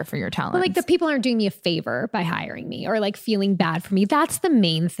are there for your talents. But like the people aren't doing me a favor by hiring me or like feeling bad for me. That's the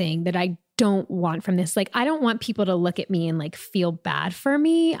main thing that I don't want from this. Like, I don't want people to look at me and like feel bad for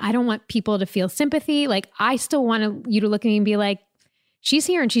me. I don't want people to feel sympathy. Like, I still want you to look at me and be like, she's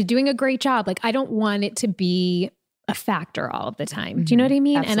here and she's doing a great job. Like, I don't want it to be a factor all of the time. Mm-hmm. Do you know what I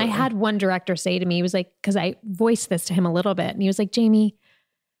mean? Absolutely. And I had one director say to me, he was like, because I voiced this to him a little bit, and he was like, Jamie,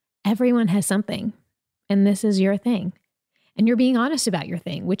 everyone has something and this is your thing. And you're being honest about your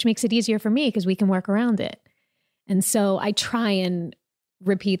thing, which makes it easier for me because we can work around it. And so I try and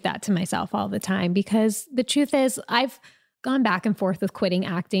repeat that to myself all the time because the truth is I've gone back and forth with quitting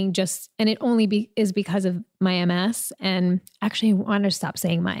acting and it only is because of my MS. And actually I want to stop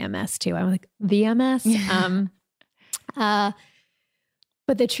saying my MS too. I'm like the MS. Yeah.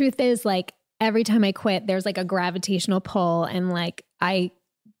 But the truth is like every time I quit, there's like a gravitational pull. And like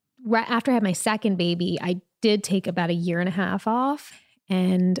after I had my second baby, I did take about 1.5 years off.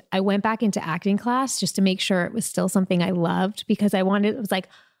 And I went back into acting class just to make sure it was still something I loved because it was like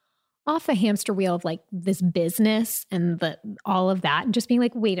off the hamster wheel of like this business and all of that. And just being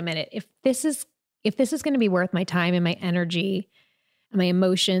like, wait a minute, if this is going to be worth my time and my energy and my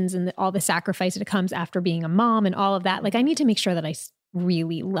emotions and all the sacrifice that comes after being a mom and all of that, like I need to make sure that I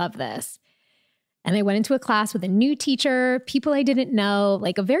really love this. And I went into a class with a new teacher, people I didn't know,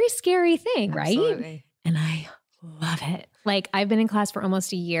 like a very scary thing, Absolutely. Right? And I love it. Like I've been in class for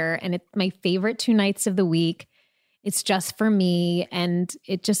almost 1 year and it's my favorite 2 nights of the week. It's just for me. And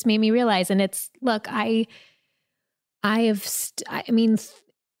it just made me realize, and it's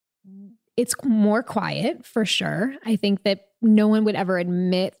more quiet for sure. I think that no one would ever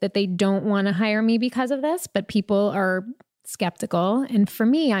admit that they don't want to hire me because of this, but people are skeptical. And for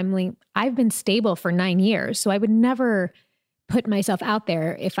me, I've been stable for 9 years. So I would never put myself out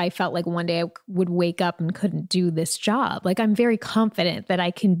there if I felt like one day I would wake up and couldn't do this job. Like I'm very confident that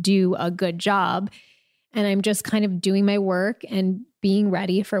I can do a good job and I'm just kind of doing my work and being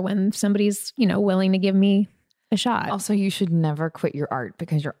ready for when somebody's, willing to give me a shot. Also, you should never quit your art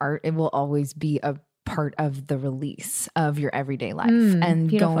because your art, it will always be a part of the release of your everyday life and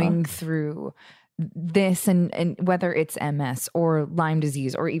beautiful. Going through this and whether it's MS or Lyme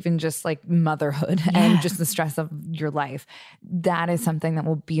disease or even just like motherhood and just the stress of your life, that is something that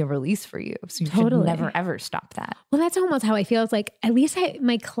will be a release for you. So you should never ever stop that. Well, that's almost how I feel. It's like, at least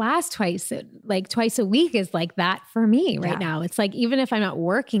my class twice a week is like that for me right now. It's like, even if I'm not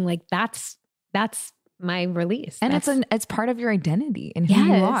working, like that's my release. And it's part of your identity and who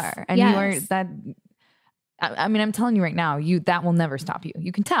you are. And you are that. I mean, I'm telling you right now, that will never stop you.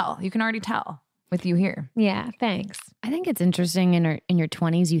 You can already tell. With you here. Yeah, thanks. I think it's interesting in your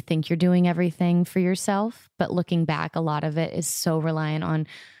 20s, you think you're doing everything for yourself, but looking back, a lot of it is so reliant on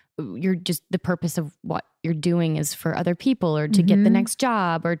you're just the purpose of what you're doing is for other people or to get the next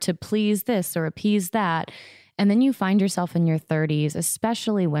job or to please this or appease that. And then you find yourself in your 30s,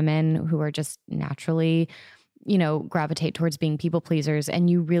 especially women who are just naturally, gravitate towards being people pleasers. And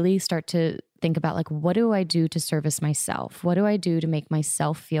you really start to think about like, what do I do to service myself? What do I do to make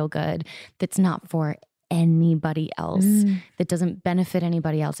myself feel good? That's not for anybody else, that doesn't benefit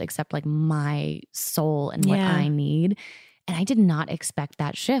anybody else except like my soul and what I need. And I did not expect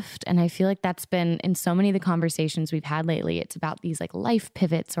that shift. And I feel like that's been in so many of the conversations we've had lately. It's about these like life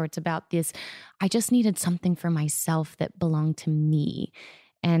pivots, or it's about this, I just needed something for myself that belonged to me.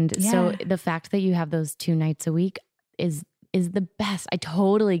 And so the fact that you have those 2 nights a week is the best. I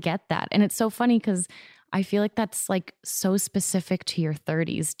totally get that. And it's so funny because I feel like that's like so specific to your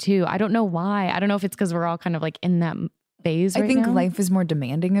 30s too. I don't know why. I don't know if it's because we're all kind of like in that phase right now. I think life is more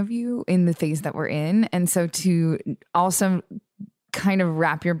demanding of you in the phase that we're in. And so to also kind of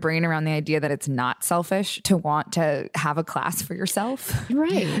wrap your brain around the idea that it's not selfish to want to have a class for yourself.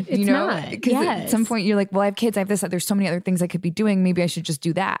 Right. It's not. Because at some point you're like, well, I have kids, I have this, there's so many other things I could be doing. Maybe I should just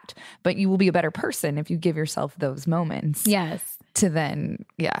do that. But you will be a better person if you give yourself those moments. Yes. To then,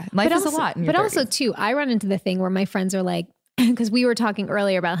 life is a lot in your 30s. Also too, I run into the thing where my friends are like, because we were talking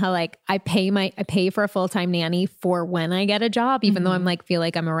earlier about how like I pay for a full-time nanny for when I get a job, even though I'm like, feel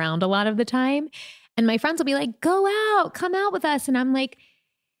like I'm around a lot of the time. And my friends will be like, go out, come out with us. And I'm like,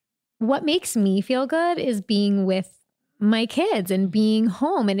 what makes me feel good is being with my kids and being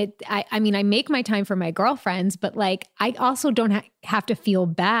home. And I mean, I make my time for my girlfriends, but like, I also don't have to feel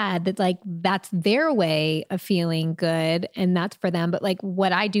bad that like, that's their way of feeling good and that's for them. But like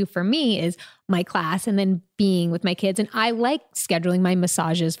what I do for me is my class and then being with my kids. And I like scheduling my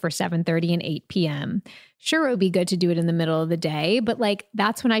massages for 7:30 and 8 p.m. Sure, it would be good to do it in the middle of the day, but like,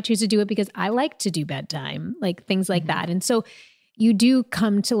 that's when I choose to do it because I like to do bedtime, like things like that. And so you do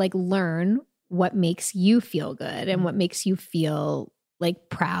come to like learn what makes you feel good and what makes you feel like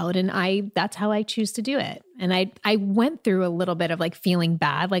proud. And that's how I choose to do it. And I went through a little bit of like feeling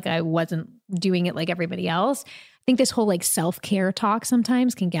bad, like I wasn't doing it like everybody else. I think this whole like self-care talk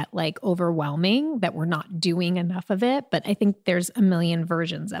sometimes can get like overwhelming that we're not doing enough of it. But I think there's a million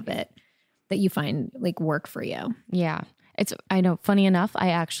versions of it that you find like work for you. Yeah. I know, funny enough, I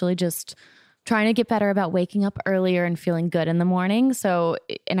actually just trying to get better about waking up earlier and feeling good in the morning. So,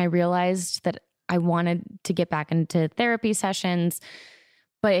 and I realized that I wanted to get back into therapy sessions,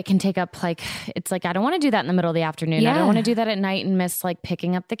 but it can take up like, it's like, I don't want to do that in the middle of the afternoon. I don't want to do that at night and miss like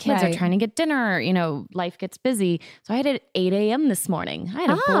picking up the kids or trying to get dinner, life gets busy. So I had it at 8 a.m. this morning. I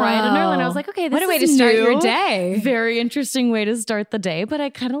had a bright and early and I was like, okay, this what a way is to start new. your day. Very interesting way to start the day, but I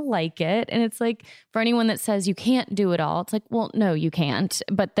kind of like it. And it's like, for anyone that says you can't do it all, it's like, well, no, you can't.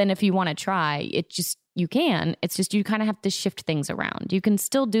 But then if you want to try, you can. It's just you kind of have to shift things around. You can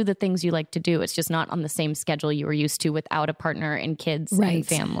still do the things you like to do. It's just not on the same schedule you were used to without a partner and kids and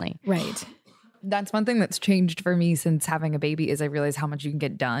family. Right. That's one thing that's changed for me since having a baby is I realize how much you can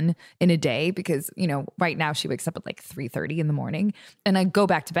get done in a day because, right now she wakes up at like 3:30 in the morning and I go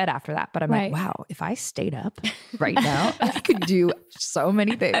back to bed after that. But I'm like, wow, if I stayed up right now, I could do so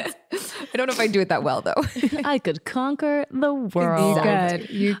many things. I don't know if I do it that well though. I could conquer the world.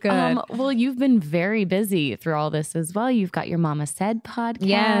 You could. Well, you've been very busy through all this as well. You've got your Mama Said podcast.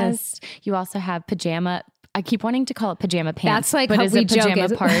 Yes. You also have I keep wanting to call it pajama pants. That's like but how is we it pajama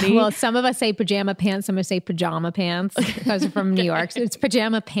joke. party? Well, some of us say pajama pants, some of us say pajama pants because we're from New York. So it's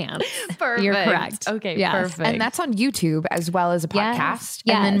pajama pants. Perfect. You're correct. Okay, yes. perfect. And that's on YouTube as well as a podcast.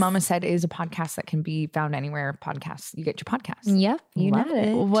 Yes. And then Mama Said is a podcast that can be found anywhere podcasts. You get your podcasts. Yep. You know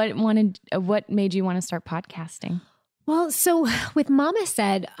it. What made you want to start podcasting? Well, so with Mama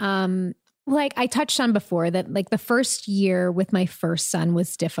Said, like I touched on before that like the first year with my first son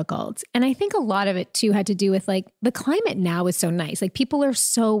was difficult. And I think a lot of it too had to do with like the climate now is so nice. Like people are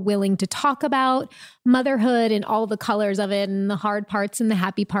so willing to talk about motherhood and all the colors of it and the hard parts and the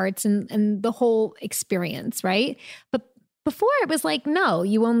happy parts and the whole experience, right? But before it was like, no,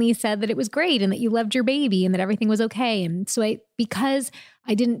 you only said that it was great and that you loved your baby and that everything was okay. And so because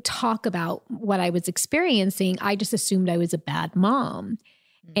I didn't talk about what I was experiencing, I just assumed I was a bad mom.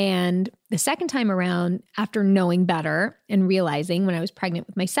 And the second time around, after knowing better and realizing when I was pregnant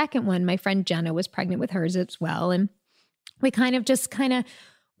with my second one, my friend Jenna was pregnant with hers as well. And we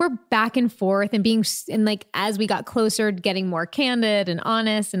we're back and forth and like, as we got closer, getting more candid and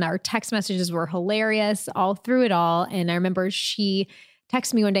honest, and our text messages were hilarious all through it all. And I remember she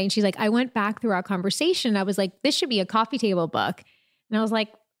texted me one day and she's like, I went back through our conversation. I was like, this should be a coffee table book. And I was like,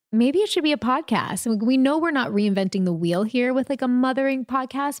 maybe it should be a podcast. And we know we're not reinventing the wheel here with like a mothering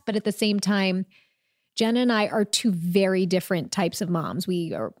podcast, but at the same time, Jenna and I are two very different types of moms.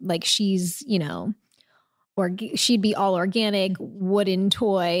 We are like, she's, you know, or she'd be all organic wooden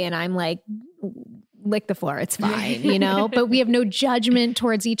toy. And I'm like, lick the floor. It's fine, you know, but we have no judgment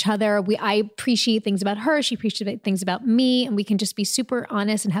towards each other. I appreciate things about her. She appreciates things about me, and we can just be super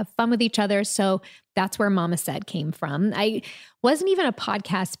honest and have fun with each other. So that's where Mama Said came from. I wasn't even a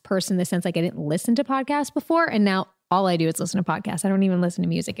podcast person in the sense like I didn't listen to podcasts before. And now all I do is listen to podcasts. I don't even listen to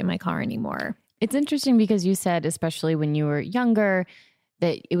music in my car anymore. It's interesting because you said, especially when you were younger,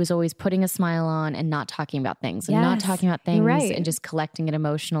 that it was always putting a smile on and not talking about things and not talking about things and just collecting it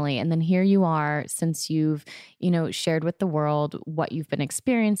emotionally. And then here you are, since you've, you know, shared with the world what you've been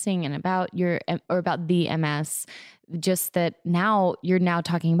experiencing and about about the MS, just that now you're now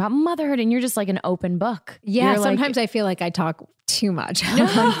talking about motherhood and you're just like an open book. Yeah. Sometimes I feel like I talk too much.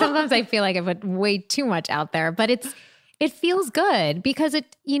 Sometimes I feel like I put way too much out there, but it feels good because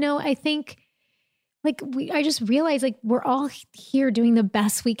it, you know, I think I just realized like we're all here doing the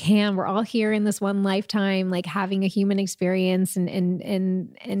best we can. We're all here in this one lifetime, like having a human experience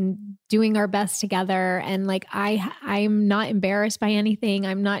and doing our best together. And like I'm not embarrassed by anything.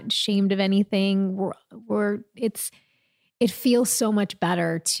 I'm not ashamed of anything. It feels so much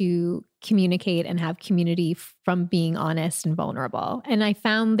better to communicate and have community from being honest and vulnerable. And I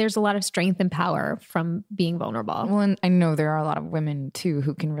found there's a lot of strength and power from being vulnerable. Well, and I know there are a lot of women too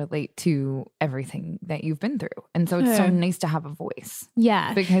who can relate to everything that you've been through. And so it's so nice to have a voice.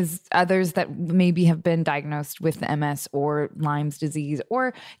 Yeah. Because others that maybe have been diagnosed with MS or Lyme's disease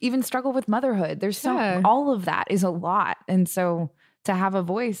or even struggle with motherhood, there's all of that is a lot. And so to have a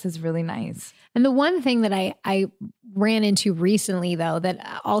voice is really nice. And the one thing that I ran into recently, though,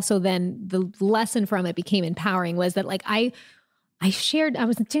 that also then the lesson from it became empowering was that like I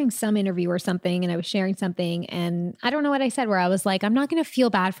was doing some interview or something and I was sharing something and I don't know what I said where I was like, I'm not going to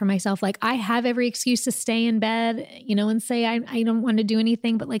feel bad for myself. Like I have every excuse to stay in bed, you know, and say I don't want to do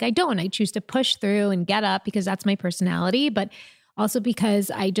anything, but like I don't. I choose to push through and get up because that's my personality, but also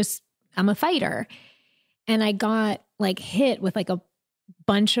because I'm a fighter. And I got like hit with like a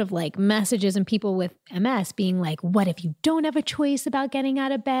bunch of like messages and people with MS being like, what if you don't have a choice about getting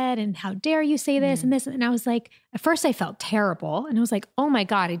out of bed? And how dare you say this and this? And I was like, at first I felt terrible. And I was like, oh my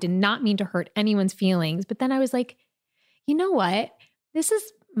God, I did not mean to hurt anyone's feelings. But then I was like, you know what? This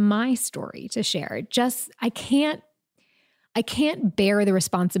is my story to share. I can't bear the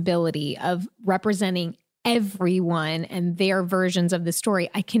responsibility of representing everyone and their versions of the story.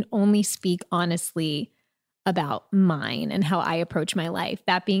 I can only speak honestly about mine and how I approach my life.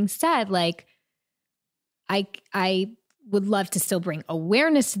 That being said, like I would love to still bring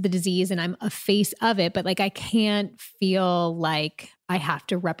awareness to the disease and I'm a face of it, but like I can't feel like I have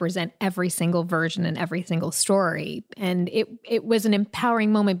to represent every single version and every single story. And it was an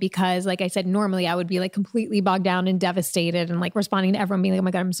empowering moment because like I said, normally I would be like completely bogged down and devastated and like responding to everyone being like, oh my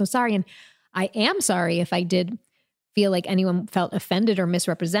God, I'm so sorry. And I am sorry if I did feel like anyone felt offended or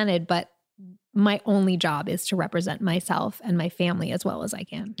misrepresented, but my only job is to represent myself and my family as well as I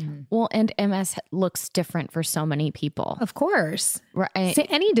can. Mm-hmm. Well, and MS looks different for so many people. Of course. Right. So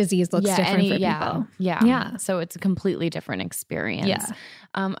any disease looks different for people. Yeah. So it's a completely different experience. Yeah.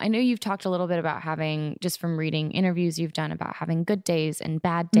 I know you've talked a little bit about having, just from reading interviews you've done about having good days and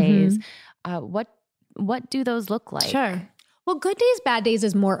bad days. What do those look like? Sure. Well, good days, bad days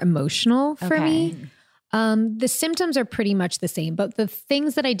is more emotional for me. The symptoms are pretty much the same, but the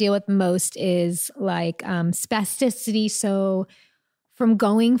things that I deal with most is like spasticity. So from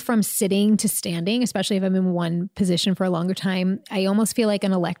going from sitting to standing, especially if I'm in one position for a longer time, I almost feel like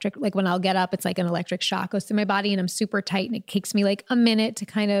an electric, like when I'll get up, it's like an electric shock goes through my body and I'm super tight and it takes me like a minute to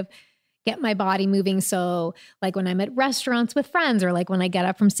kind of get my body moving. So like when I'm at restaurants with friends or like when I get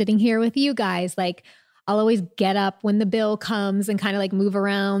up from sitting here with you guys, like I'll always get up when the bill comes and kind of like move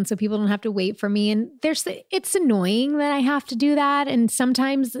around so people don't have to wait for me. And it's annoying that I have to do that. And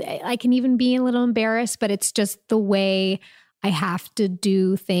sometimes I can even be a little embarrassed, but it's just the way I have to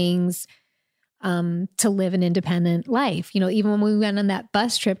do things to live an independent life. You know, even when we went on that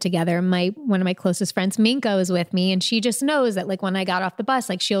bus trip together, one of my closest friends, Minka, was with me and she just knows that like when I got off the bus,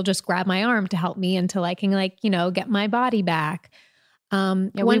 like she'll just grab my arm to help me until I can like, you know, get my body back.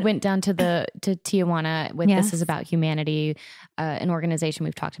 We went down to Tijuana with This Is About Humanity, an organization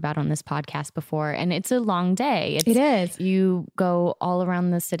we've talked about on this podcast before. And it's a long day. It is. You go all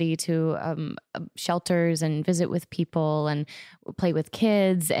around the city to shelters and visit with people and play with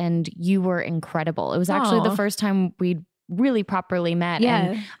kids. And you were incredible. It was actually the first time we'd really properly met. Yeah.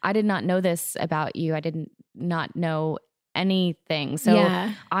 And I did not know this about you. I did not know anything. So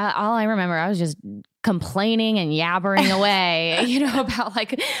Yeah. all I remember, I was just complaining and yabbering away, about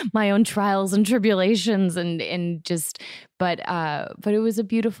like my own trials and tribulations and just, but it was a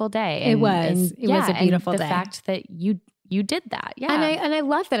beautiful day. It was a beautiful day. The fact that you did that. Yeah. And I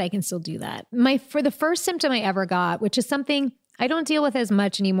love that I can still do that. For the first symptom I ever got, which is something I don't deal with as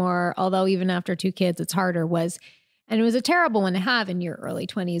much anymore, although even after 2 kids, it's harder, and it was a terrible one to have in your early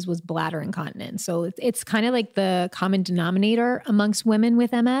 20s, was bladder incontinence. So it's kind of like the common denominator amongst women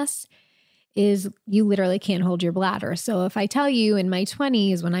with MS is you literally can't hold your bladder. So if I tell you in my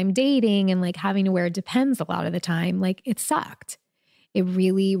 20s when I'm dating and like having to wear Depends a lot of the time, like it sucked. It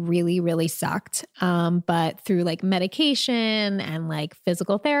really, really, really sucked. But through like medication and like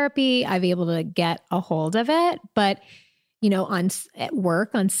physical therapy, I've been able to get a hold of it. But at work,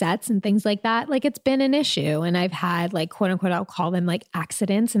 on sets and things like that, like it's been an issue. And I've had like, quote unquote, I'll call them like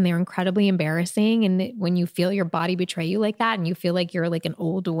accidents, and they're incredibly embarrassing. And when you feel your body betray you like that and you feel like you're like an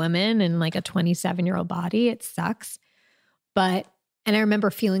old woman in like a 27-year-old body, it sucks. And I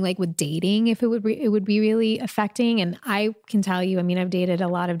remember feeling like with dating, if it would be really affecting. And I can tell you, I mean, I've dated a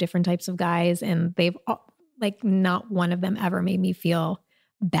lot of different types of guys, and they've like not one of them ever made me feel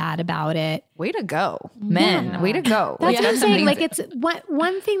bad about it. Way to go, men. Yeah. Way to go. That's what I'm saying. Amazing. Like it's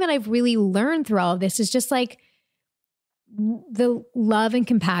one thing that I've really learned through all of this is just like the love and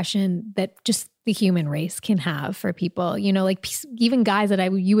compassion that just the human race can have for people, like even guys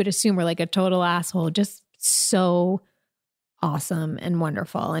that you would assume were like a total asshole, just so awesome and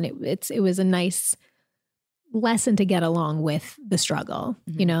wonderful. And it was a nice lesson to get along with the struggle,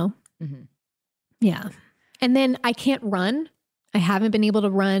 Mm-hmm. Yeah. And then I can't run. I haven't been able to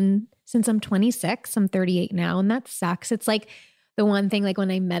run since I'm 26. I'm 38 now, and that sucks. It's like the one thing, like when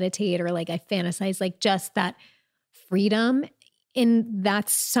I meditate or like I fantasize, like just that freedom. And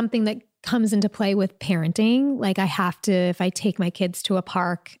that's something that comes into play with parenting. Like I have to, if I take my kids to a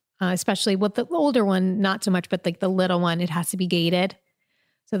park, especially with the older one, not so much, but like the little one, it has to be gated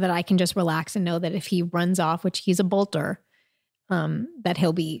so that I can just relax and know that if he runs off, which he's a bolter, that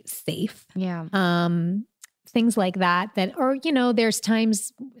he'll be safe. Yeah. Things like that, or, there's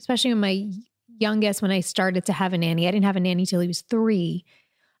times, especially when my youngest, when I started to have a nanny, I didn't have a nanny till he was 3.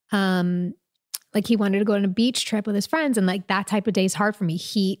 Like he wanted to go on a beach trip with his friends. And like that type of day is hard for me.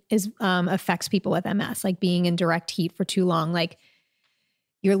 Heat affects people with MS, like being in direct heat for too long, like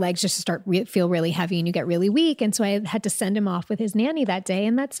your legs just feel really heavy and you get really weak. And so I had to send him off with his nanny that day,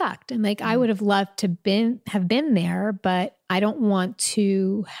 and that sucked. And like, I would have loved to have been there, but I don't want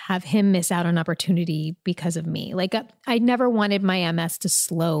to have him miss out on opportunity because of me. Like I never wanted my MS to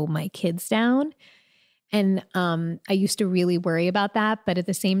slow my kids down. And I used to really worry about that. But at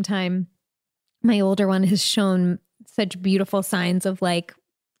the same time, my older one has shown such beautiful signs of like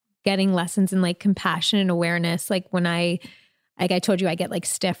getting lessons in like compassion and awareness. Like when like I told you, I get like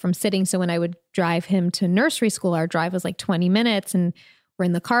stiff from sitting. So when I would drive him to nursery school, our drive was like 20 minutes and we're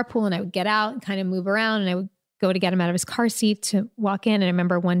in the carpool, and I would get out and kind of move around, and I would go to get him out of his car seat to walk in. And I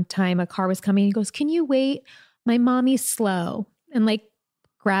remember one time a car was coming, and he goes, "Can you wait? My mommy's slow." And like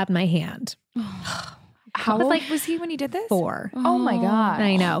grabbed my hand. How old was he when he did this? 4. Oh my God.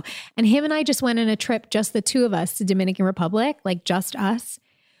 I know. And him and I just went on a trip, just the 2 of us, to Dominican Republic, like just us,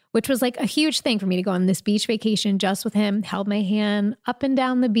 which was like a huge thing for me to go on this beach vacation just with him, held my hand up and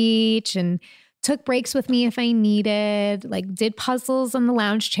down the beach and took breaks with me if I needed, like did puzzles on the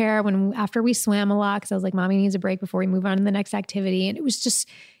lounge chair after we swam a lot. Cause I was like, Mommy needs a break before we move on to the next activity. And it was just,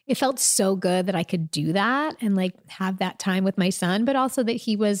 it felt so good that I could do that and like have that time with my son, but also that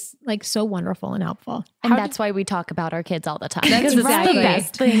he was like so wonderful and helpful. And that's why we talk about our kids all the time. That's because right. It's the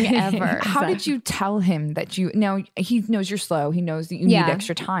best thing ever. How did you tell him that now he knows you're slow. He knows that you need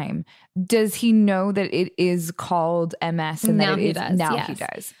extra time. Does he know that it is called MS and now that he does? Now Yes. he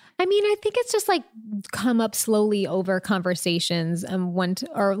does. I mean, I think it's just like come up slowly over conversations,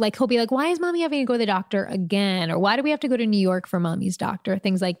 or like he'll be like, "Why is Mommy having to go to the doctor again?" Or "Why do we have to go to New York for Mommy's doctor?"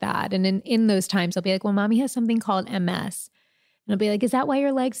 Things like that. And in those times, I'll be like, "Well, Mommy has something called MS." And I'll be like, "Is that why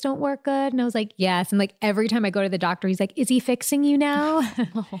your legs don't work good?" And I was like, "Yes." And like every time I go to the doctor, he's like, "Is he fixing you now?"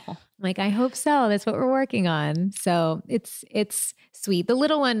 I'm like, "I hope so. That's what we're working on." So it's sweet. The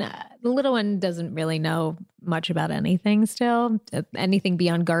little one doesn't really know much about anything still, anything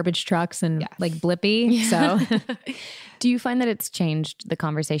beyond garbage trucks and like Blippi. Yeah. So do you find that it's changed the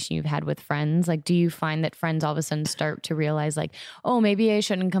conversation you've had with friends? Like, do you find that friends all of a sudden start to realize like, oh, maybe I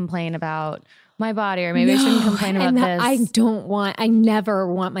shouldn't complain about my body, or maybe I shouldn't complain about this? I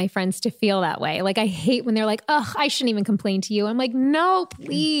never want my friends to feel that way. Like I hate when they're like, "Oh, I shouldn't even complain to you." I'm like, "No,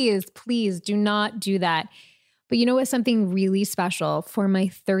 please do not do that." But you know what's something really special? For my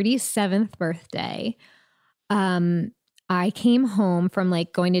 37th birthday, I came home from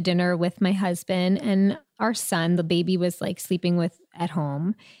like going to dinner with my husband and our son. The baby was like sleeping at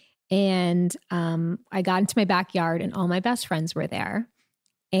home. And I got into my backyard and all my best friends were there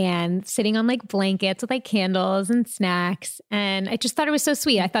and sitting on like blankets with like candles and snacks. And I just thought it was so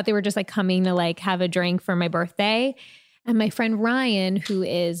sweet. I thought they were just like coming to like have a drink for my birthday. And my friend Ryan, who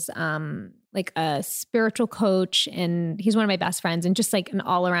is like a spiritual coach, and he's one of my best friends and just like an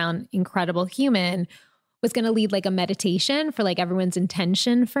all around incredible human, was going to lead like a meditation for like everyone's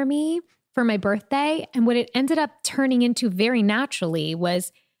intention for me for my birthday. And what it ended up turning into very naturally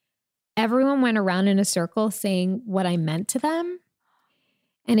was everyone went around in a circle saying what I meant to them.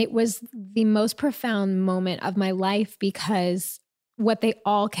 And it was the most profound moment of my life because what they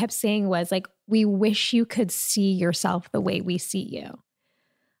all kept saying was like, we wish you could see yourself the way we see you.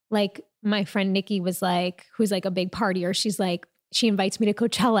 Like my friend Nikki was like, who's like a big partier. She's like, she invites me to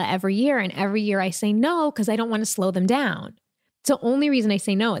Coachella every year. And every year I say no, because I don't want to slow them down. It's the only reason I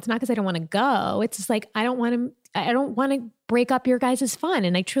say no. It's not because I don't want to go. It's just like, I don't want to break up your guys' fun.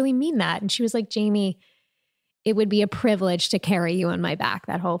 And I truly mean that. And she was like, Jamie, it would be a privilege to carry you on my back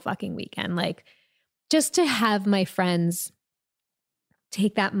that whole fucking weekend. Like just to have my friends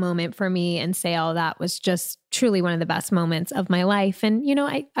take that moment for me and say all that was just truly one of the best moments of my life. And, you know,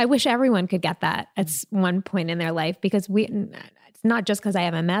 I wish everyone could get that at one point in their life because it's not just because I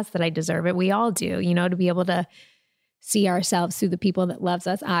have MS that I deserve it. We all do, you know, to be able to see ourselves through the people that loves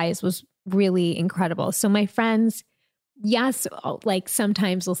us eyes was really incredible. So my friends, yes, like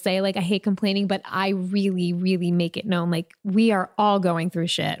sometimes will say like, I hate complaining, but I really, really make it known. Like we are all going through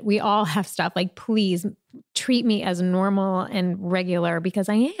shit. We all have stuff. Like, please treat me as normal and regular because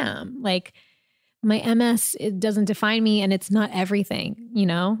I am. Like my MS, it doesn't define me and it's not everything, you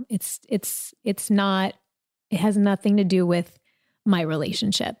know, it's not, it has nothing to do with my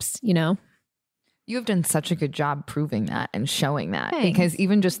relationships, you know? You have done such a good job proving that and showing that. Thanks. Because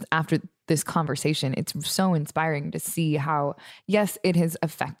even just after this conversation, it's so inspiring to see how, yes, it has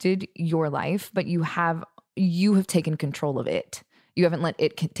affected your life, but you have taken control of it. You haven't let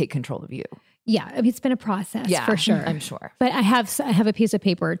it take control of you. Yeah, I mean, it's been a process for sure. I'm sure. But I have a piece of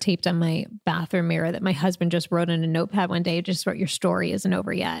paper taped on my bathroom mirror that my husband just wrote in a notepad one day. Just wrote, your story isn't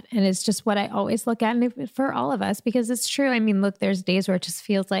over yet. And it's just what I always look at, and for all of us, because it's true. I mean, look, there's days where it just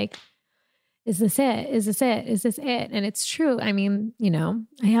feels like, is this it? Is this it? Is this it? And it's true. I mean, you know,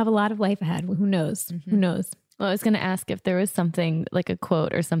 I have a lot of life ahead. Who knows? Mm-hmm. Who knows? Well, I was going to ask if there was something like a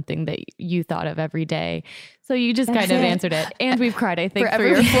quote or something that you thought of every day. So you just kind of answered it. And we've cried, I think,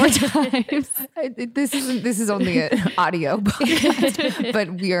 3 or 4 times. This is only an audio podcast,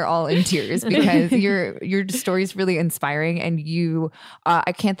 but we are all in tears because your story is really inspiring, and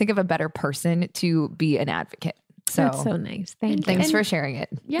I can't think of a better person to be an advocate. So that's so nice. Thanks for sharing it.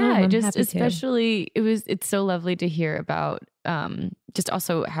 Yeah, just especially it's so lovely to hear about just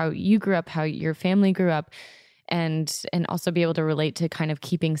also how you grew up, how your family grew up, and also be able to relate to kind of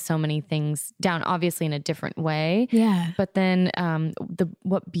keeping so many things down, obviously in a different way. Yeah. But then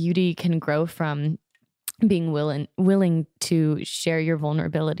what beauty can grow from being willing to share your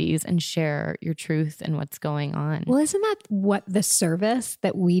vulnerabilities and share your truth and what's going on. Well, isn't that what the service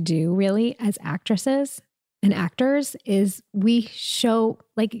that we do really as actresses and actors is? We show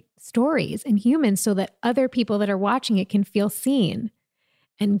like stories and humans so that other people that are watching it can feel seen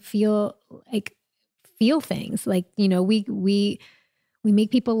and feel things. Like, you know, we make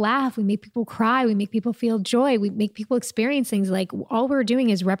people laugh, we make people cry, we make people feel joy, we make people experience things. Like all we're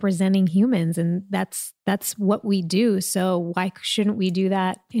doing is representing humans, and that's what we do. So why shouldn't we do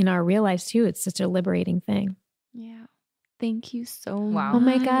that in our real lives too? It's such a liberating thing. Yeah. Thank you so much. Oh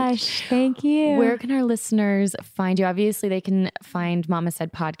my gosh. Thank you. Where can our listeners find you? Obviously, they can find Mama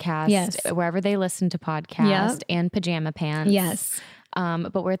Said Podcast, yes, wherever they listen to podcasts, and Pajama Pants. Yes.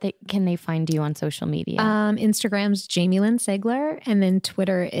 But where can they find you on social media? Instagram's Jamie Lynn Sigler, and then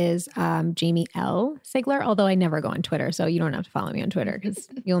Twitter is Jamie L. Sigler, although I never go on Twitter, so you don't have to follow me on Twitter because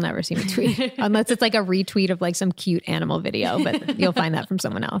you'll never see me tweet unless it's like a retweet of like some cute animal video, but you'll find that from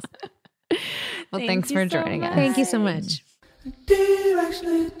someone else. Well, thanks for joining us. Thank you so much.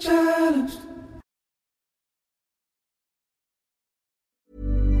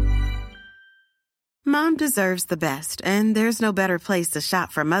 Mom deserves the best, and there's no better place to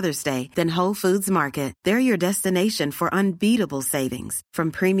shop for Mother's Day than Whole Foods Market. They're your destination for unbeatable savings, from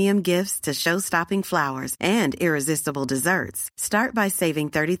premium gifts to show-stopping flowers and irresistible desserts. Start by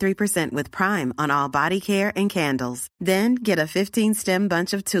saving 33% with Prime on all body care and candles. Then get a 15-stem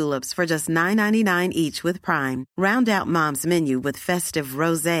bunch of tulips for just $9.99 each with Prime. Round out Mom's menu with festive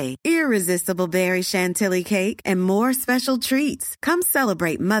rosé, irresistible berry chantilly cake, and more special treats. Come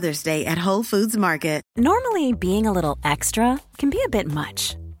celebrate Mother's Day at Whole Foods Market. Normally, being a little extra can be a bit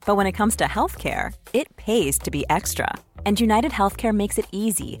much, but when it comes to healthcare, it pays to be extra. And United Healthcare makes it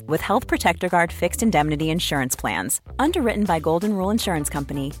easy with Health Protector Guard fixed indemnity insurance plans. Underwritten by Golden Rule Insurance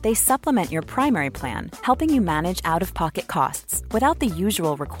Company, they supplement your primary plan, helping you manage out-of-pocket costs without the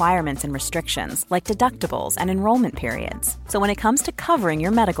usual requirements and restrictions like deductibles and enrollment periods. So when it comes to covering your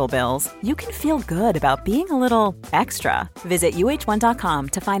medical bills, you can feel good about being a little extra. Visit uh1.com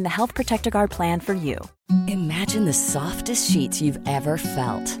to find the Health Protector Guard plan for you. Imagine the softest sheets you've ever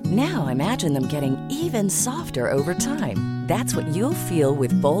felt. Now imagine them getting even softer over time. That's what you'll feel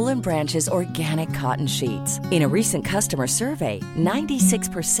with Boll & Branch's organic cotton sheets. In a recent customer survey,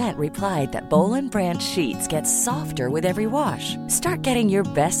 96% replied that Boll & Branch sheets get softer with every wash. Start getting your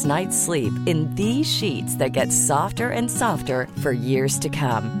best night's sleep in these sheets that get softer and softer for years to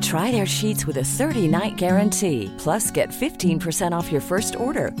come. Try their sheets with a 30-night guarantee. Plus, get 15% off your first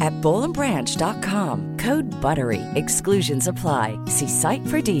order at bollandbranch.com. Code BUTTERY. Exclusions apply. See site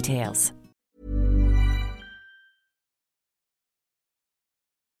for details.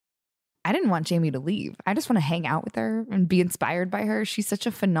 I didn't want Jamie to leave. I just want to hang out with her and be inspired by her. She's such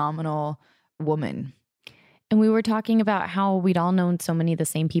a phenomenal woman. And we were talking about how we'd all known so many of the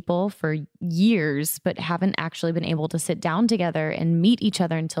same people for years, but haven't actually been able to sit down together and meet each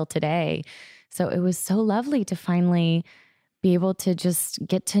other until today. So it was so lovely to finally be able to just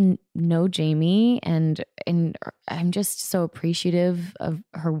get to know Jamie. And I'm just so appreciative of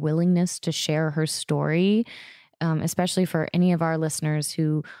her willingness to share her story. Especially for any of our listeners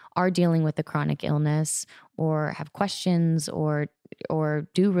who are dealing with a chronic illness or have questions or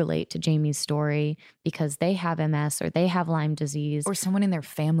do relate to Jamie's story because they have MS or they have Lyme disease. Or someone in their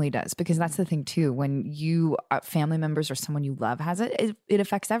family does, because that's the thing too. When you family members or someone you love has it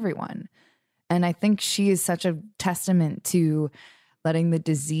affects everyone. And I think she is such a testament to letting the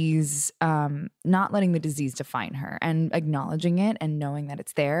disease, not letting the disease define her and acknowledging it and knowing that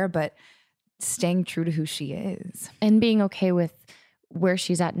it's there, but staying true to who she is. And being okay with where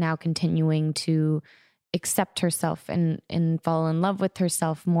she's at now, continuing to accept herself and fall in love with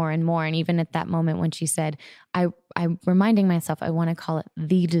herself more and more. And even at that moment when she said, I'm reminding myself, I want to call it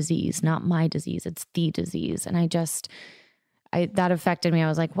the disease, not my disease. It's the disease. And that affected me. I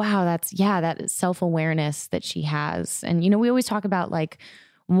was like, wow, that is self-awareness that she has. And, we always talk about like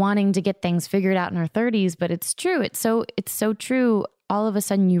wanting to get things figured out in our 30s, but it's true. It's so true. All of a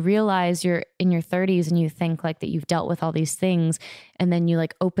sudden you realize you're in your 30s and you think like that you've dealt with all these things. And then you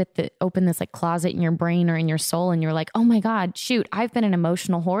like open this like closet in your brain or in your soul. And you're like, oh my God, shoot, I've been an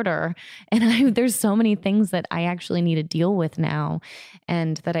emotional hoarder. And there's so many things that I actually need to deal with now.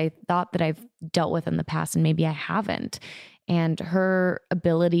 And that I thought that I've dealt with in the past and maybe I haven't. And her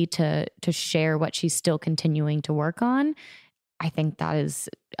ability to share what she's still continuing to work on, I think that is,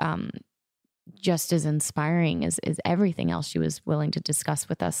 just as inspiring as everything else she was willing to discuss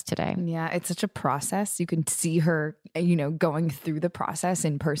with us today. Yeah, it's such a process. You can see her, going through the process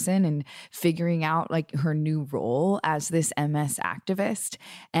in person and figuring out like her new role as this MS activist.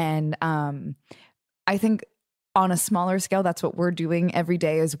 And I think on a smaller scale, that's what we're doing every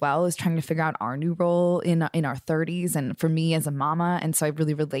day as well, is trying to figure out our new role in our 30s. And for me as a mama, and so I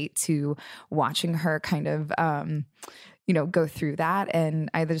really relate to watching her kind of go through that. And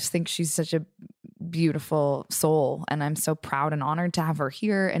I just think she's such a beautiful soul. And I'm so proud and honored to have her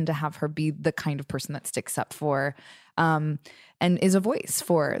here and to have her be the kind of person that sticks up for and is a voice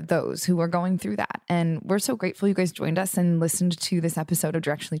for those who are going through that. And we're so grateful you guys joined us and listened to this episode of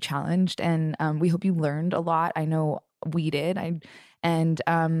Directionally Challenged. And we hope you learned a lot. I know we did. And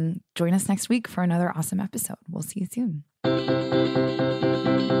join us next week for another awesome episode. We'll see you soon.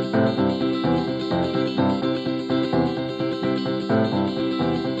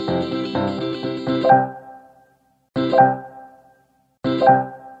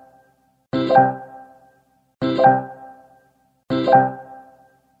 Thank you.